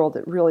biomedical world,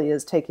 it really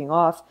is taking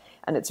off.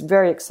 And it's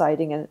very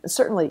exciting. And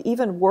certainly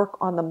even work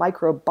on the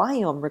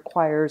microbiome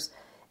requires,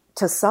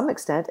 to some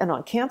extent, and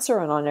on cancer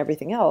and on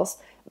everything else,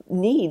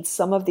 needs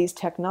some of these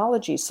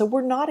technologies. So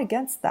we're not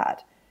against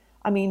that.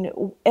 I mean,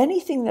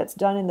 anything that's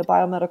done in the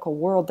biomedical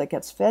world that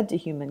gets fed to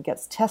human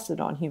gets tested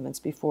on humans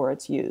before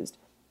it's used.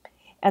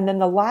 And then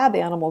the lab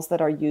animals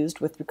that are used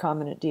with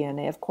recombinant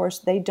DNA, of course,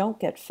 they don't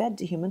get fed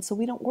to humans, so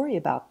we don't worry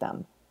about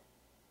them.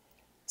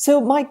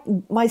 So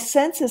my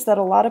sense is that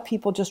a lot of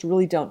people just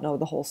really don't know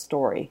the whole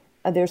story.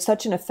 There's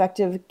such an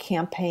effective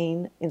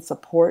campaign in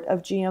support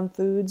of GM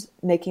foods,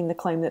 making the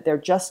claim that they're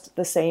just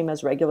the same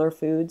as regular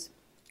foods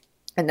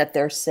and that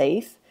they're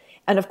safe.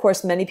 And of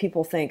course, many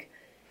people think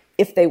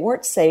if they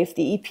weren't safe,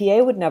 the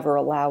EPA would never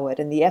allow it,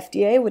 and the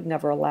FDA would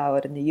never allow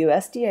it, and the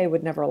USDA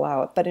would never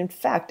allow it. But in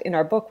fact, in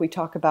our book, we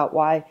talk about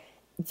why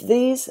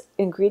these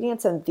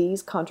ingredients and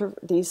these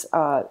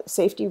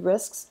safety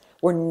risks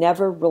were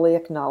never really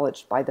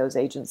acknowledged by those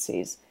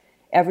agencies.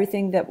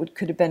 Everything that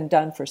could have been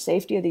done for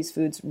safety of these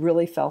foods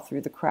really fell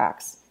through the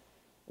cracks.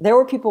 There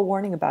were people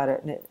warning about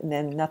it, and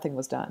then nothing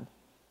was done.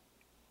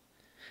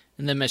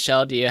 And then,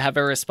 Michelle, do you have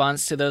a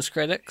response to those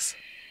critics?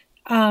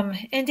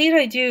 Indeed,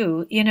 I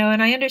do,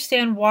 and I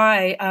understand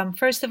why.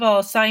 First of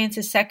all, science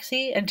is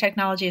sexy and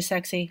technology is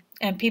sexy.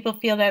 And people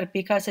feel that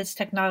because it's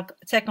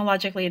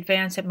technologically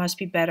advanced, it must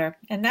be better.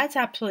 And that's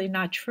absolutely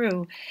not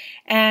true.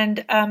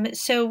 And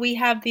so we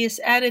have this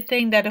added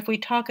thing that if we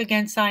talk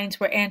against science,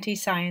 we're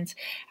anti-science.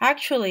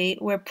 Actually,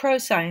 we're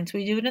pro-science.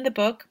 We do it in the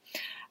book.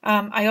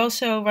 I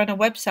also run a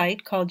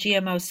website called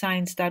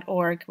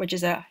gmoscience.org, which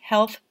is a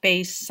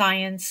health-based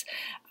science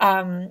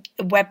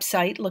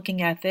website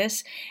looking at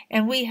this.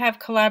 And we have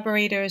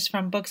collaborators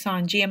from books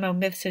on GMO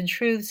myths and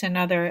truths and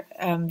other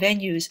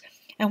venues.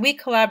 And we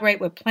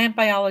collaborate with plant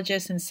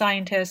biologists and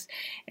scientists,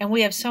 and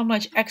we have so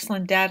much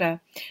excellent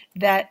data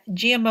that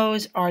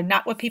GMOs are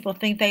not what people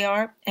think they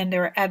are, and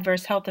there are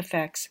adverse health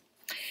effects.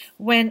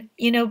 When,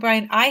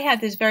 Brian, I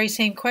had this very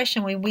same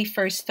question when we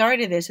first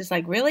started this. It's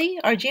like, really?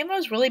 Are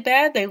GMOs really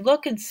bad? They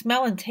look and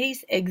smell and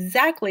taste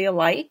exactly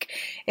alike.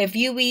 If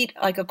you eat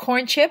like a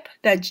corn chip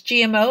that's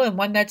GMO and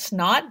one that's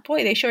not,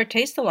 boy, they sure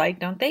taste alike,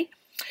 don't they?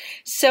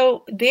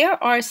 So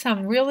there are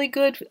some really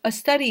good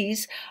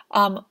studies,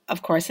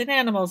 of course, in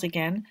animals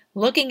again,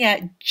 looking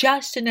at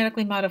just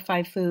genetically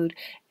modified food.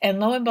 And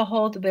lo and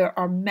behold, there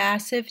are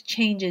massive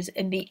changes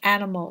in the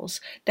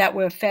animals that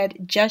were fed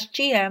just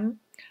GM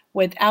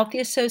without the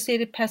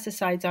associated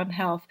pesticides on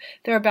health.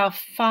 There are about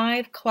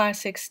 5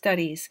 classic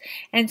studies.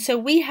 And so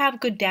we have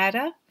good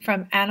data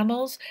from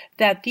animals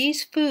that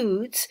these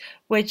foods,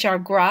 which are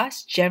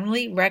GRAS,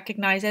 generally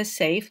recognized as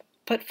safe,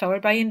 put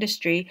forward by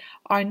industry,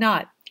 are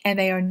not. And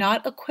they are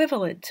not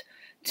equivalent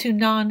to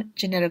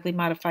non-genetically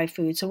modified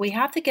foods. So we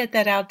have to get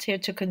that out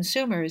to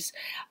consumers.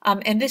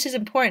 And this is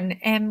important.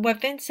 And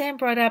what Vincent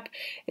brought up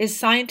is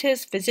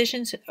scientists,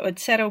 physicians,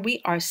 etc., we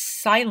are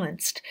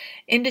silenced.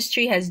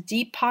 Industry has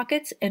deep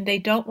pockets and they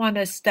don't want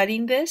us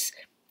studying this.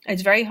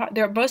 It's very hard.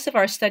 Most of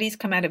our studies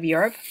come out of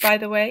Europe, by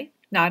the way,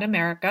 not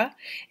America.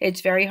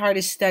 It's very hard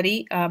to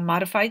study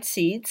modified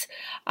seeds.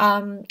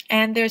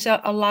 And there's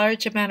a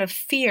large amount of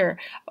fear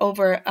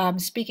over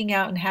speaking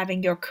out and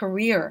having your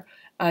career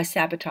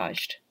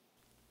sabotaged.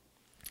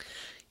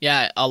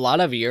 Yeah, a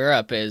lot of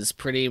Europe is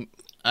pretty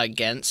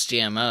against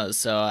GMOs.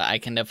 So I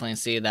can definitely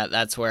see that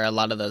that's where a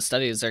lot of those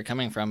studies are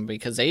coming from,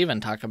 because they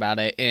even talk about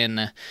it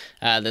in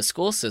the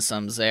school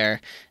systems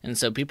there. And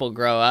so people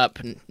grow up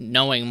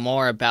knowing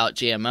more about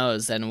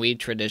GMOs than we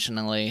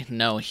traditionally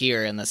know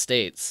here in the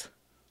States.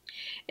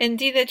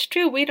 Indeed, that's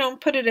true. We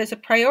don't put it as a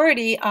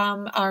priority.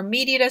 Our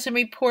media doesn't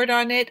report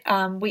on it.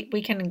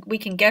 We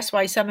can guess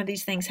why some of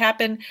these things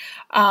happen.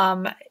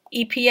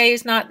 EPA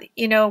is not,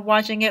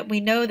 watching it. We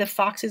know the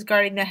fox is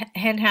guarding the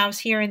hen house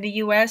here in the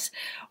U.S.,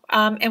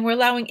 and we're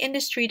allowing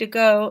industry to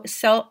go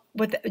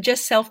with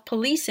just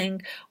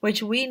self-policing,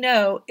 which we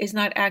know is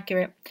not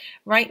accurate.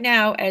 Right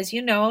now, as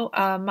you know,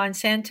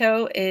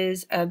 Monsanto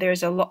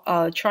there's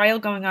a trial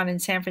going on in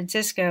San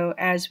Francisco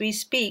as we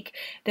speak.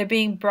 They're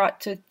being brought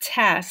to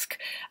task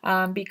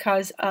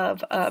because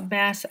of a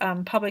mass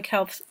public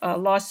health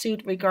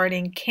lawsuit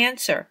regarding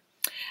cancer.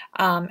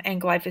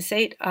 And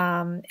glyphosate,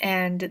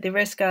 and the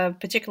risk of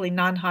particularly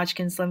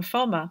non-Hodgkin's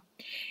lymphoma.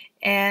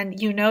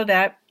 And you know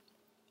that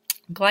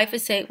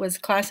glyphosate was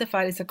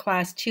classified as a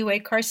Class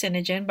 2A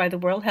carcinogen by the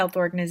World Health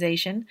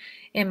Organization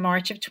in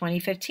March of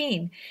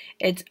 2015.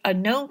 It's a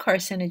known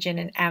carcinogen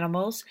in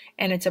animals,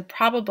 and it's a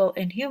probable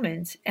in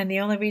humans. And the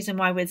only reason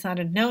why it's not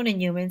a known in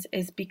humans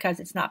is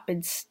because it's not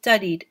been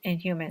studied in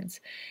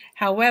humans.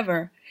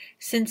 However,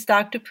 since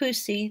Dr.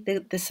 Pusey,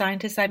 the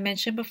scientist I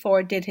mentioned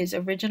before, did his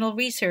original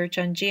research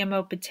on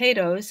GMO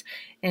potatoes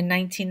in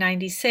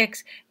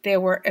 1996, there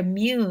were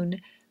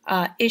immune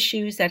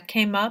issues that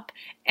came up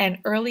and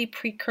early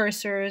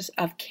precursors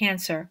of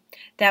cancer.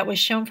 That was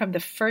shown from the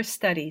first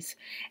studies.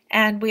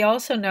 And we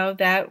also know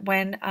that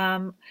when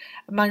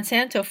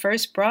Monsanto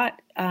first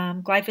brought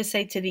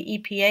glyphosate to the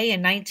EPA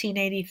in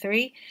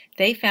 1983,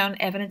 they found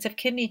evidence of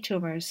kidney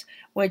tumors,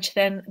 which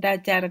then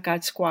that data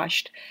got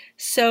squashed.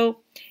 So,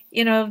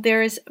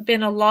 there's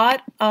been a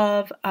lot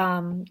of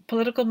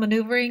political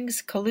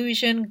maneuverings,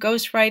 collusion,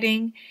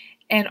 ghostwriting,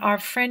 and our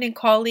friend and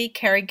colleague,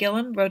 Carrie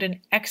Gillam, wrote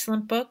an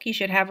excellent book. You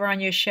should have her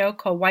on your show,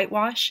 called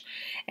Whitewash.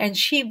 And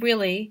she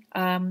really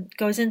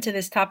goes into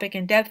this topic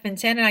in depth.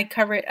 Vincent and I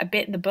cover it a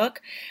bit in the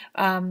book,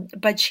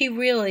 but she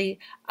really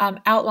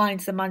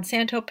outlines the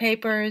Monsanto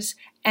papers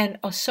and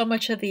so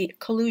much of the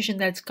collusion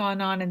that's gone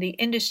on in the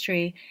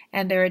industry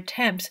and their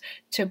attempts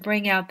to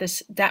bring down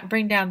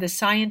the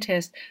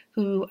scientist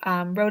who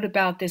wrote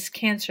about this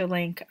cancer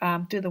link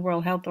through the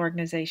World Health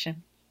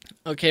Organization.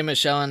 Okay,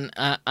 Michelle,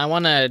 and I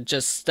want to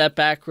just step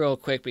back real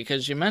quick,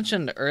 because you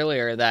mentioned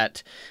earlier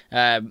that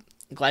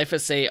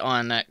glyphosate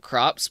on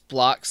crops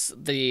blocks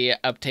the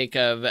uptake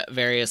of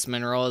various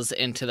minerals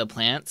into the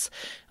plants.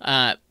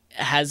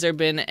 Has there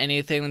been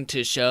anything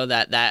to show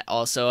that that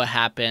also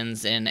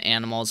happens in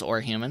animals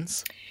or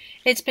humans?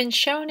 It's been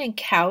shown in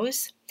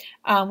cows.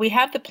 We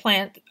have the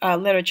plant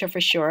literature for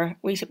sure.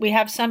 We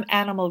have some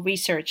animal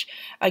research.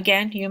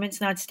 Again,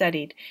 humans not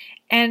studied.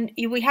 And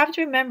we have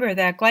to remember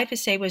that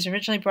glyphosate was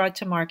originally brought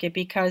to market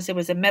because it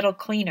was a metal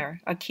cleaner,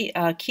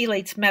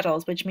 chelates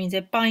metals, which means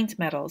it binds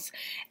metals.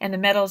 And the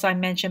metals I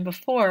mentioned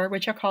before,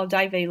 which are called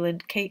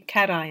divalent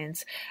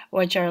cations,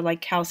 which are like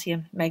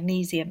calcium,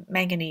 magnesium,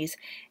 manganese.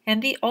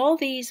 And all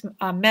these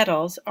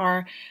metals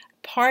are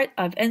part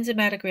of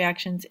enzymatic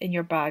reactions in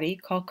your body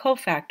called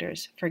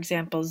cofactors. For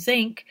example,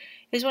 zinc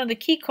is one of the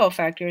key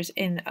cofactors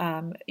in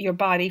your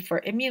body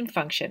for immune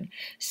function.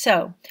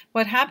 So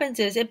what happens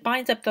is it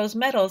binds up those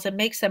metals and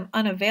makes them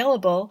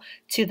unavailable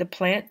to the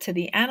plant, to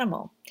the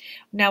animal.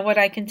 Now, what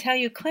I can tell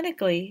you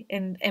clinically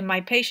in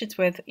my patients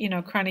with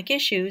chronic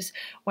issues,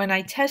 when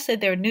I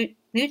tested their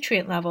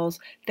nutrient levels,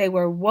 they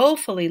were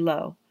woefully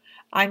low.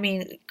 I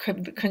mean,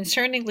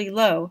 concerningly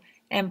low.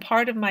 And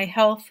part of my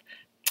health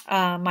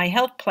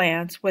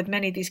plans with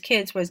many of these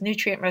kids was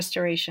nutrient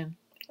restoration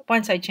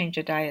once I changed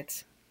their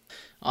diets.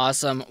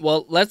 Awesome.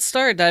 Well, let's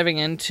start diving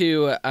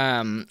into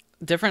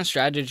different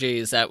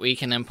strategies that we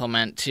can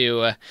implement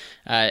to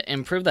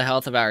improve the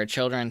health of our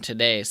children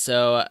today.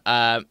 So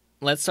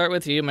let's start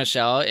with you,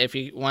 Michelle, if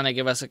you want to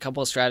give us a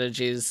couple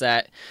strategies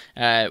that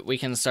we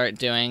can start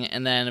doing.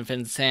 And then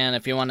Vincent,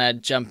 if you want to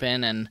jump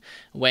in and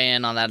weigh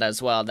in on that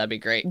as well, that'd be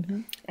great.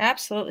 Mm-hmm.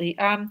 Absolutely.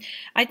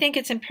 I think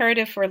it's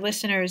imperative for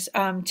listeners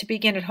to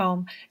begin at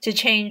home to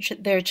change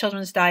their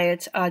children's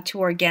diets to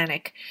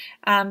organic.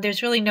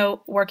 There's really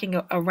no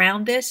working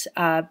around this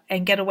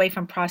and get away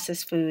from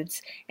processed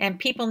foods. And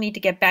people need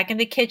to get back in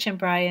the kitchen,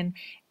 Brian.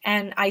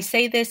 And I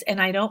say this,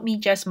 and I don't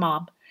mean just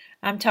mom.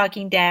 I'm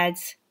talking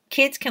dads.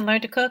 Kids can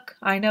learn to cook.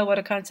 I know, what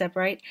a concept,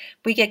 right?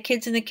 We get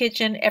kids in the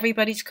kitchen,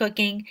 everybody's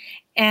cooking,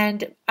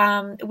 and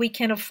we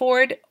can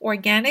afford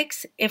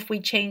organics if we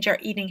change our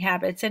eating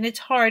habits. And it's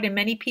hard, and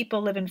many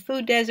people live in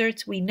food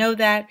deserts. We know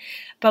that,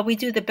 but we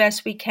do the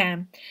best we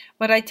can.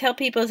 What I tell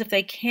people is if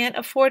they can't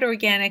afford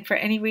organic for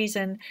any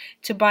reason,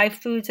 to buy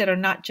foods that are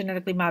not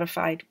genetically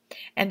modified.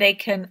 And they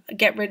can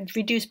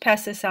reduce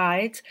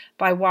pesticides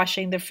by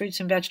washing their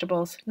fruits and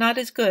vegetables. Not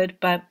as good,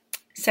 but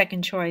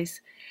second choice.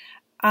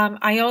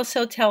 I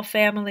also tell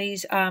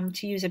families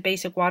to use a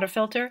basic water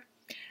filter.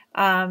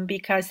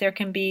 because there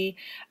can be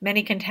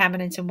many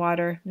contaminants in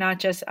water, not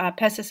just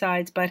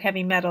pesticides, but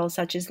heavy metals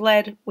such as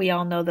lead. We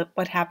all know that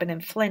what happened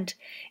in Flint.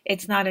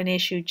 It's not an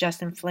issue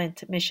just in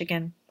Flint,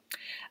 Michigan.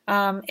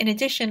 In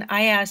addition,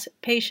 I ask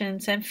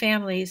patients and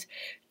families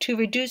to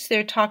reduce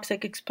their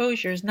toxic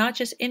exposures, not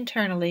just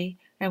internally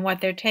and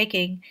what they're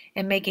taking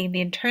and making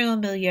the internal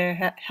milieu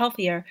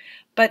healthier,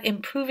 but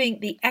improving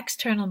the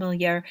external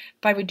milieu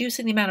by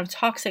reducing the amount of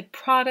toxic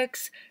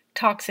products,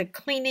 toxic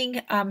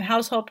cleaning,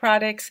 household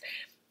products,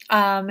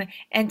 and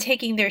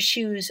taking their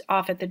shoes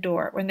off at the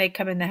door when they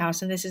come in the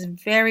house. And this is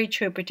very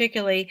true,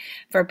 particularly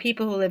for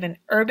people who live in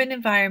urban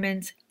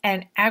environments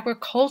and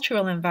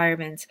agricultural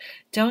environments.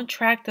 Don't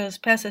track those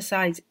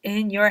pesticides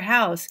in your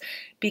house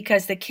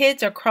because the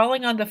kids are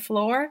crawling on the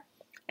floor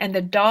and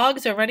the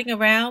dogs are running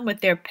around with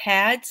their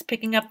pads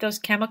picking up those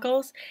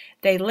chemicals.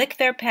 They lick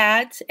their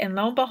pads, and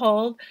lo and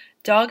behold,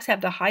 dogs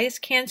have the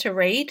highest cancer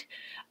rate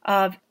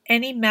of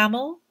any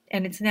mammal,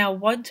 and it's now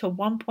 1 to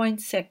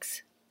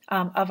 1.6.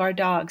 Of our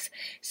dogs.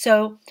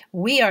 So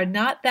we are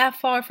not that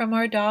far from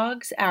our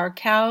dogs, our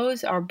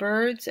cows, our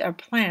birds, our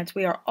plants.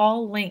 We are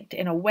all linked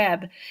in a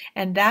web.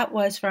 And that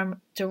was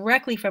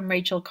directly from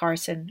Rachel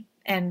Carson.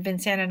 And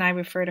Vincent and I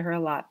refer to her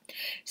a lot.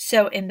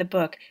 So in the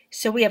book.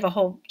 So we have a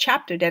whole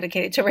chapter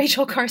dedicated to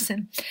Rachel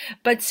Carson.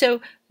 But so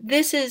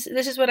this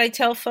is what I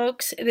tell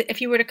folks.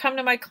 If you were to come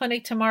to my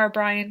clinic tomorrow,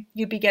 Brian,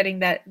 you'd be getting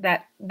that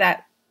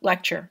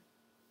lecture.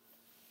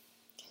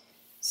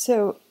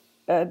 So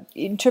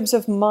in terms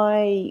of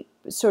my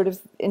sort of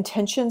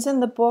intentions in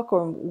the book,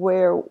 or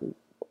where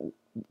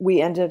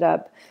we ended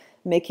up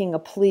making a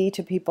plea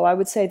to people, I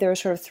would say there are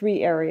sort of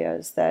 3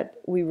 areas that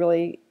we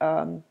really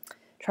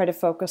try to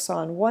focus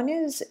on. One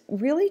is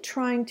really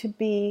trying to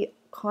be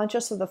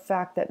conscious of the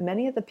fact that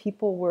many of the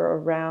people we're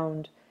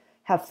around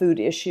have food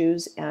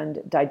issues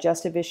and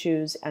digestive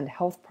issues and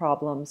health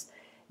problems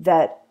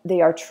that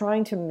they are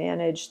trying to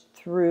manage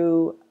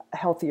through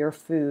healthier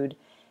food.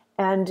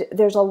 And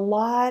there's a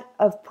lot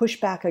of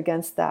pushback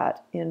against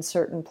that in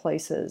certain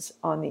places,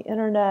 on the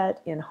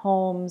internet, in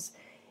homes,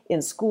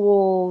 in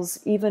schools,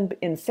 even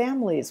in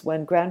families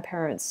when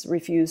grandparents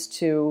refuse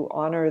to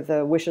honor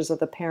the wishes of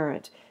the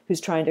parent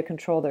who's trying to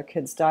control their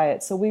kid's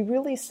diet. So we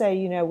really say,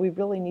 we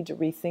really need to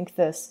rethink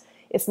this.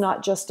 It's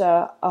not just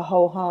a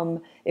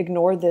ho-hum,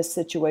 ignore this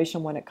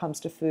situation when it comes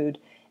to food.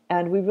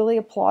 And we really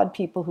applaud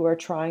people who are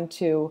trying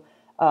to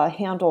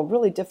handle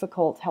really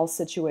difficult health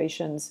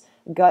situations,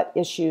 gut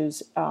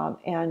issues,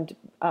 and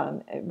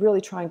really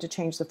trying to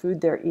change the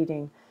food they're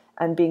eating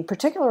and being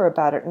particular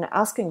about it and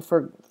asking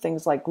for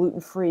things like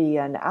gluten-free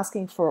and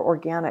asking for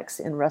organics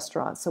in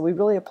restaurants. So we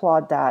really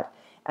applaud that.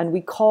 And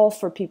we call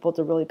for people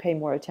to really pay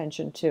more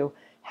attention to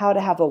how to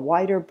have a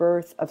wider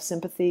berth of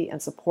sympathy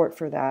and support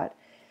for that.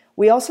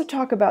 We also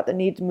talk about the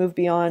need to move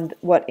beyond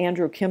what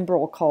Andrew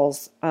Kimbrell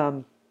calls,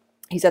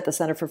 he's at the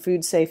Center for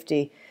Food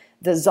Safety,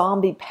 the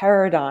zombie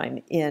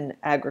paradigm in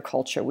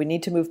agriculture. We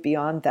need to move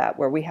beyond that,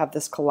 where we have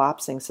this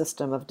collapsing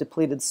system of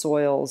depleted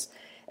soils,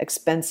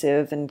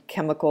 expensive and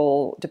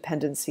chemical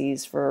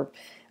dependencies for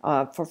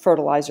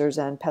fertilizers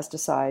and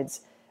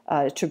pesticides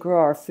to grow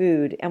our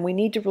food. And we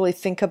need to really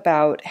think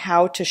about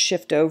how to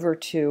shift over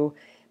to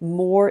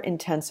more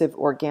intensive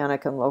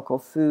organic and local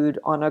food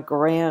on a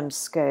grand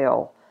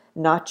scale,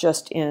 not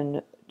just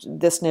in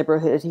this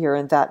neighborhood here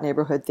and that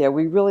neighborhood there.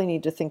 We really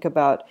need to think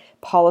about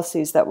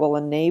policies that will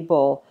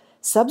enable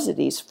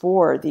subsidies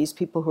for these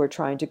people who are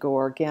trying to go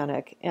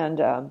organic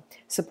and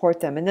support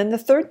them. And then the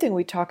third thing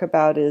we talk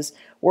about is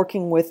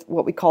working with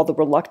what we call the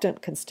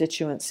reluctant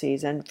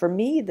constituencies. And for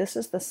me, this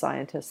is the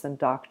scientists and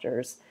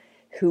doctors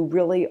who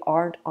really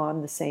aren't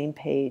on the same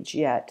page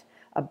yet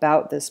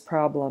about this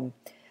problem.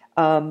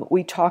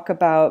 We talk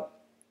about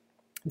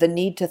the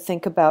need to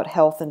think about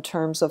health in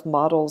terms of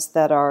models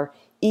that are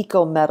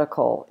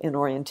eco-medical in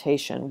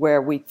orientation,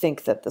 where we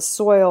think that the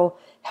soil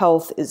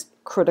health is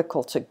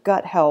critical to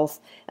gut health,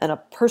 and a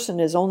person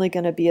is only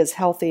going to be as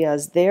healthy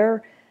as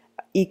their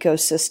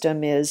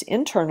ecosystem is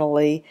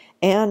internally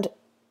and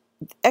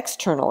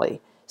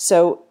externally.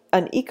 So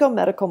an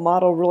eco-medical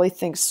model really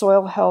thinks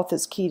soil health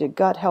is key to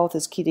gut health,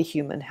 is key to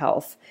human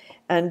health.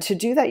 And to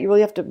do that, you really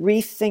have to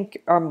rethink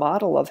our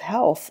model of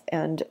health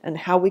and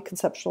how we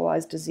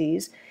conceptualize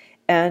disease.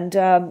 And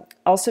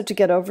also to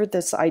get over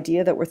this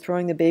idea that we're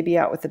throwing the baby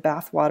out with the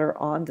bathwater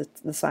on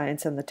the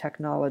science and the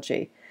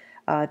technology,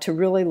 to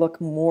really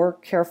look more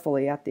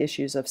carefully at the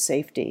issues of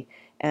safety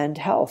and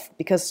health,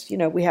 because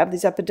we have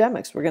these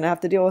epidemics. We're going to have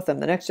to deal with them.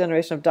 The next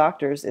generation of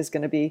doctors is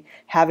going to be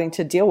having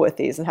to deal with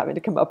these and having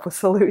to come up with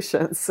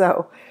solutions.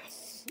 So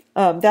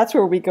that's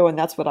where we go, and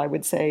that's what I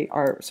would say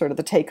are sort of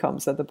the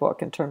take-homes of the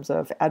book in terms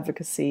of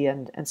advocacy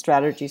and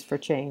strategies for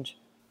change.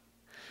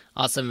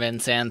 Awesome,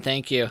 Vincent.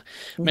 Thank you.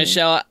 Mm-hmm.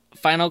 Michelle,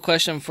 final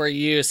question for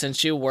you.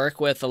 Since you work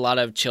with a lot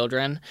of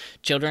children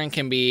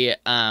can be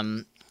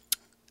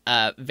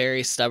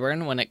very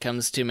stubborn when it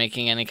comes to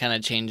making any kind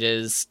of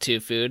changes to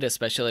food,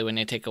 especially when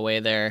you take away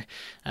their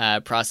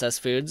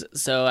processed foods.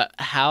 So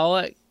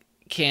how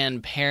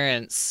can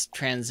parents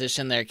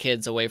transition their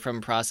kids away from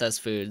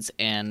processed foods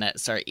and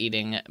start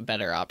eating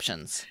better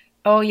options?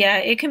 Oh, yeah,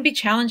 it can be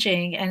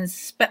challenging, and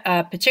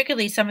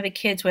particularly some of the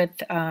kids with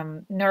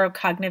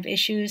neurocognitive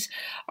issues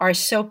are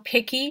so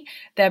picky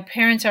that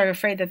parents are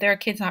afraid that their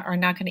kids are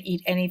not going to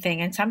eat anything,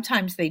 and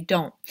sometimes they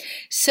don't.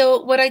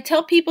 So, what I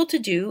tell people to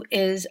do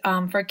is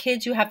for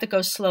kids, you have to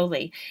go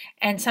slowly,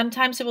 and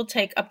sometimes it will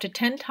take up to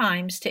 10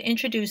 times to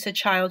introduce a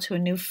child to a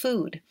new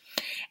food.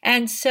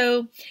 And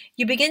so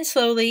you begin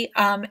slowly,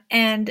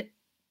 and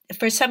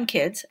for some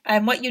kids,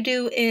 and what you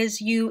do is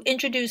you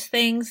introduce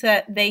things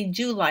that they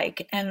do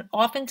like, and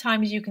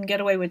oftentimes you can get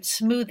away with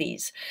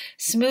smoothies.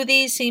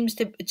 Smoothies seems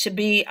to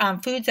be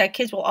foods that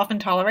kids will often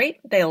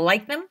tolerate. They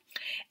like them,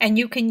 and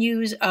you can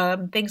use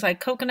things like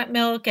coconut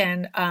milk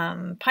and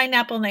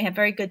pineapple, and they have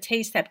very good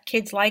taste that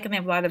kids like, and they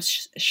have a lot of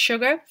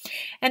sugar.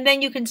 And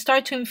then you can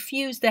start to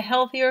infuse the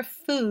healthier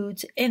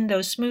foods in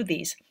those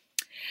smoothies.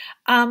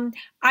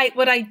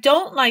 What I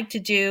don't like to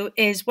do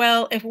is,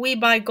 well, if we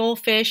buy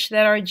goldfish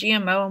that are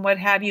GMO and what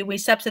have you, we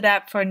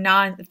substitute for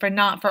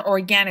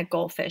organic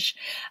goldfish.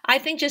 I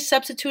think just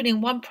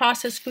substituting one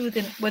processed food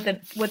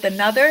with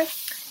another,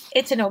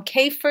 it's an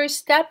okay first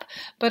step,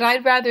 but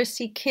I'd rather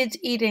see kids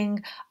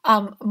eating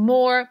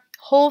more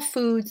whole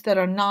foods that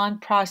are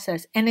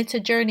non-processed, and it's a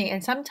journey.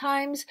 And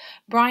sometimes,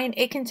 Brian,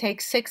 it can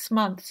take 6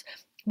 months.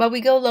 But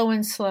we go low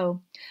and slow.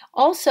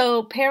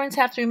 Also, parents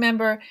have to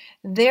remember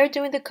they're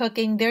doing the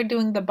cooking, they're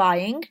doing the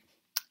buying.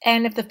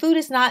 And if the food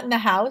is not in the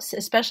house,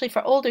 especially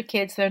for older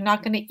kids, they're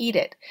not going to eat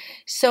it.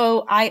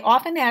 So I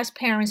often ask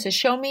parents to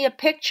show me a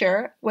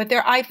picture with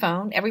their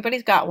iPhone.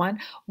 Everybody's got one.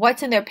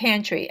 What's in their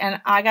pantry? And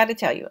I got to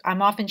tell you,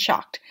 I'm often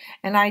shocked.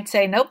 And I'd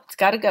say, nope, it's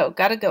got to go,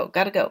 got to go,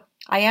 got to go.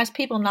 I ask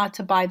people not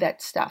to buy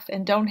that stuff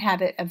and don't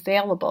have it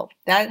available.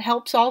 That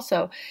helps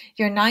also.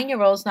 Your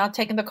 9-year-old's not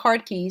taking the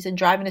card keys and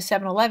driving to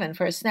 7-Eleven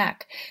for a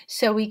snack.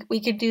 So we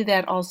could do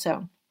that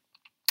also.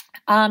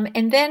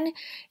 And then,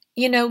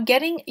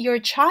 getting your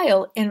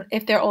child,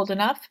 if they're old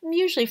enough,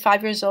 usually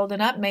 5 years old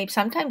and up, maybe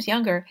sometimes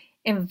younger,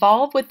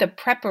 involved with the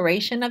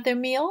preparation of their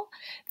meal,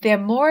 they're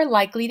more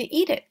likely to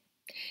eat it.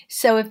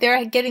 So if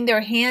they're getting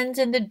their hands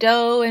in the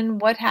dough and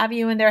what have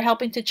you, and they're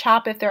helping to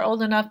chop, if they're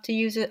old enough to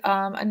use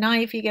a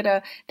knife,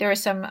 there are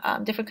some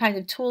different kinds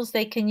of tools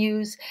they can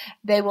use.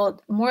 They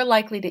will more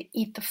likely to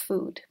eat the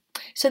food.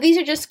 So these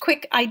are just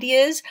quick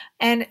ideas.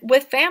 And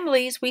with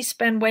families, we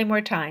spend way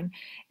more time.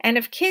 And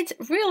if kids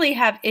really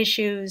have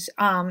issues,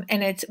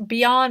 and it's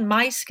beyond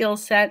my skill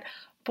set,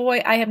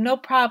 boy, I have no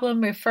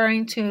problem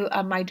referring to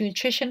my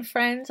nutrition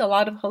friends, a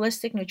lot of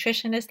holistic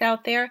nutritionists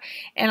out there,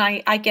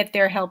 and I get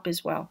their help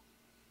as well.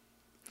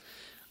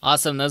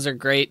 Awesome. Those are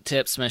great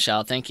tips,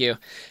 Michelle. Thank you.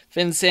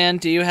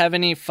 Vincent, do you have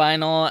any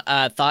final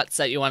thoughts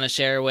that you want to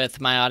share with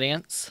my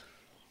audience?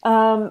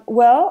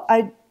 Well,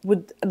 I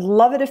would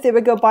love it if they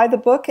would go buy the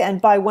book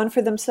and buy one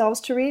for themselves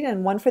to read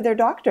and one for their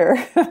doctor.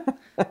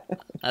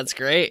 That's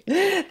great.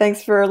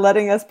 Thanks for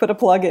letting us put a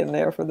plug in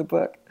there for the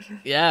book.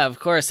 Yeah, of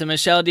course. And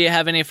Michelle, do you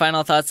have any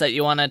final thoughts that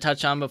you want to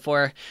touch on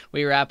before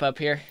we wrap up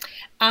here?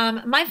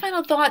 My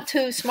final thought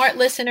to smart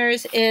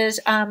listeners is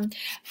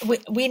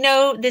we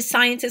know this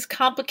science is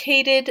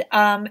complicated,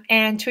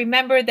 and to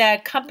remember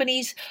that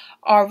companies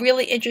are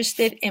really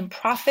interested in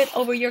profit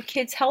over your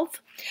kids'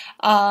 health.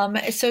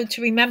 So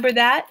to remember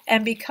that,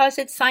 and because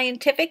it's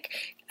scientific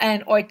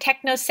or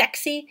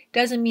techno-sexy,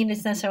 doesn't mean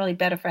it's necessarily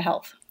better for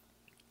health.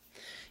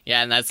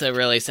 Yeah, and that's a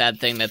really sad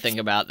thing to think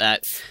about,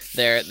 that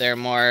they're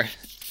more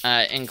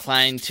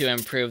inclined to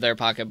improve their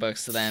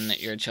pocketbooks than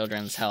your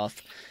children's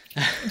health.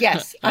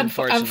 Yes,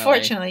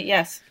 unfortunately,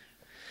 yes.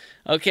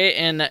 Okay,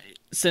 and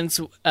since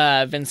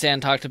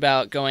Vincent talked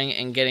about going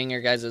and getting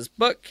your guys'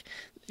 book,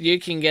 you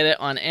can get it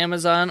on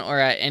Amazon or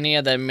at any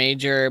of the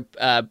major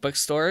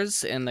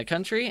bookstores in the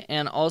country.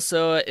 And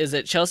also, is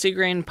it Chelsea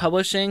Green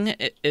Publishing?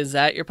 Is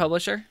that your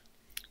publisher?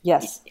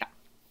 Yes. Yeah.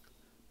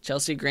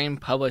 Chelsea Green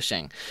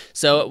Publishing.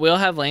 So we'll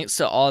have links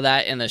to all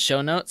that in the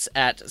show notes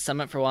at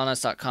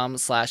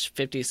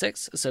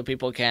summitforwellness.com/56, so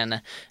people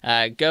can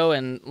go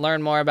and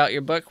learn more about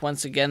your book.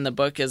 Once again, the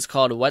book is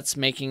called What's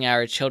Making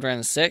Our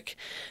Children Sick.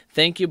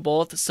 Thank you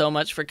both so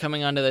much for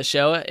coming onto the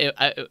show.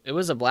 It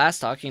was a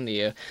blast talking to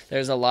you.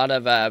 There's a lot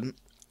of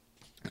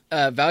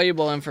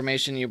valuable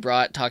information you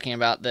brought, talking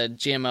about the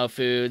GMO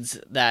foods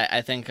that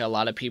I think a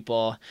lot of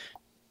people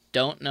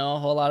don't know a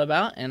whole lot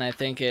about, and I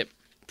think it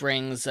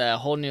brings a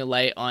whole new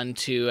light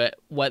onto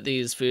what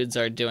these foods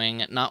are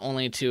doing, not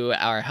only to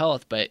our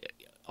health, but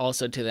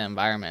also to the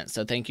environment.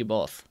 So thank you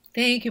both.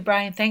 Thank you,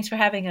 Brian. Thanks for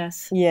having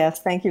us. Yes,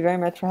 thank you very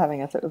much for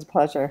having us. It was a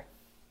pleasure.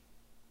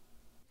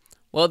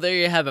 Well, there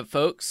you have it,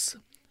 folks.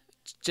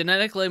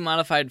 Genetically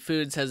modified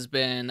foods has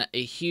been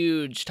a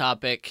huge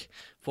topic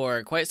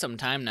for quite some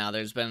time now.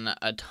 There's been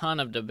a ton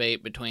of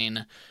debate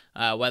between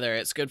whether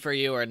it's good for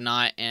you or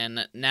not,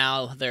 and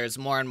now there's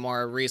more and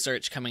more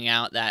research coming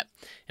out that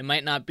it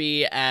might not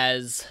be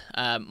as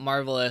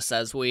marvelous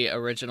as we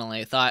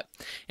originally thought.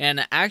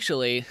 And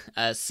actually,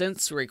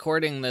 since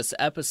recording this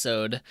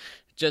episode,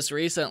 just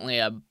recently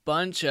a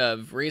bunch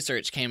of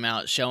research came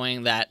out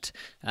showing that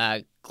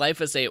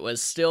glyphosate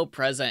was still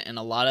present in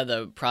a lot of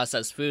the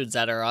processed foods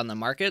that are on the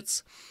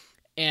markets.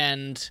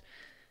 And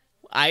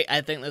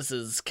I think this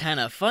is kind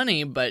of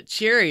funny, but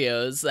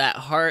Cheerios, that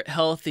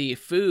heart-healthy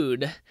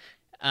food,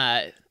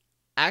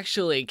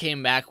 actually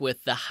came back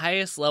with the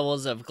highest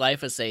levels of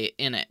glyphosate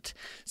in it.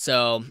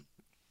 So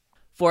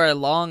for a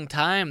long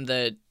time,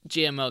 the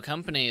GMO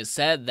companies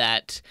said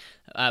that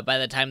by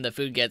the time the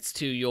food gets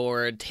to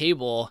your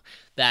table,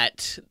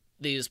 that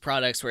these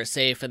products were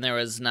safe and there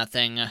was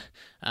nothing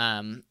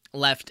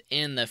left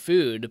in the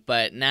food,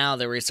 but now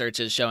the research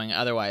is showing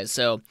otherwise.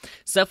 So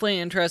it's definitely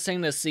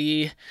interesting to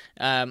see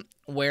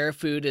where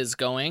food is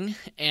going,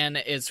 and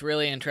it's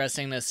really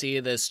interesting to see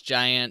this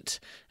giant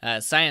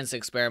science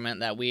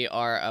experiment that we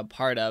are a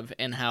part of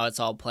and how it's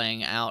all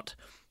playing out.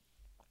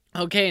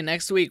 Okay,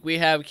 next week we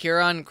have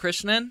Kiran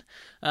Krishnan,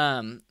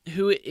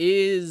 who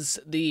is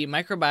the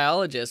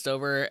microbiologist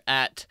over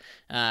at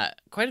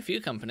quite a few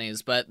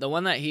companies, but the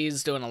one that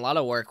he's doing a lot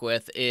of work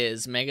with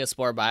is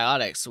Megaspore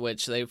Biotics,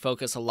 which they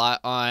focus a lot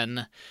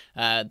on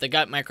the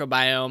gut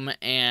microbiome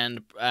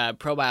and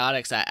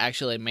probiotics that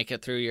actually make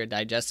it through your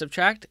digestive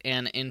tract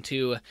and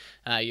into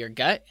your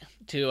gut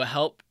to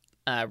help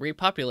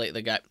repopulate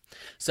the gut.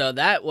 So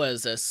that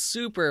was a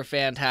super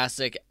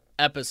fantastic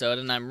episode,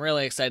 and I'm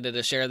really excited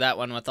to share that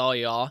one with all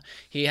y'all.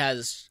 He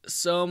has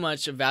so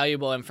much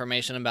valuable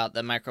information about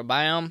the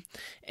microbiome,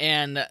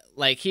 and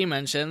like he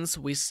mentions,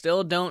 we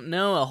still don't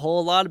know a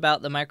whole lot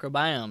about the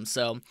microbiome,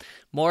 so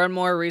more and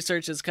more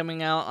research is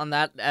coming out on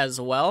that as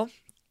well,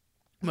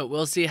 but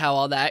we'll see how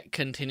all that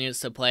continues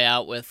to play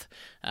out with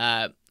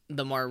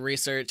the more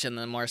research and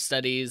the more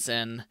studies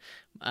and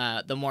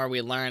the more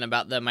we learn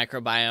about the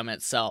microbiome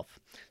itself.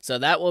 So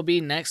that will be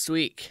next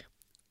week.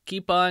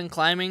 Keep on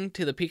climbing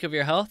to the peak of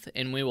your health,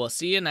 and we will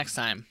see you next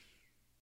time.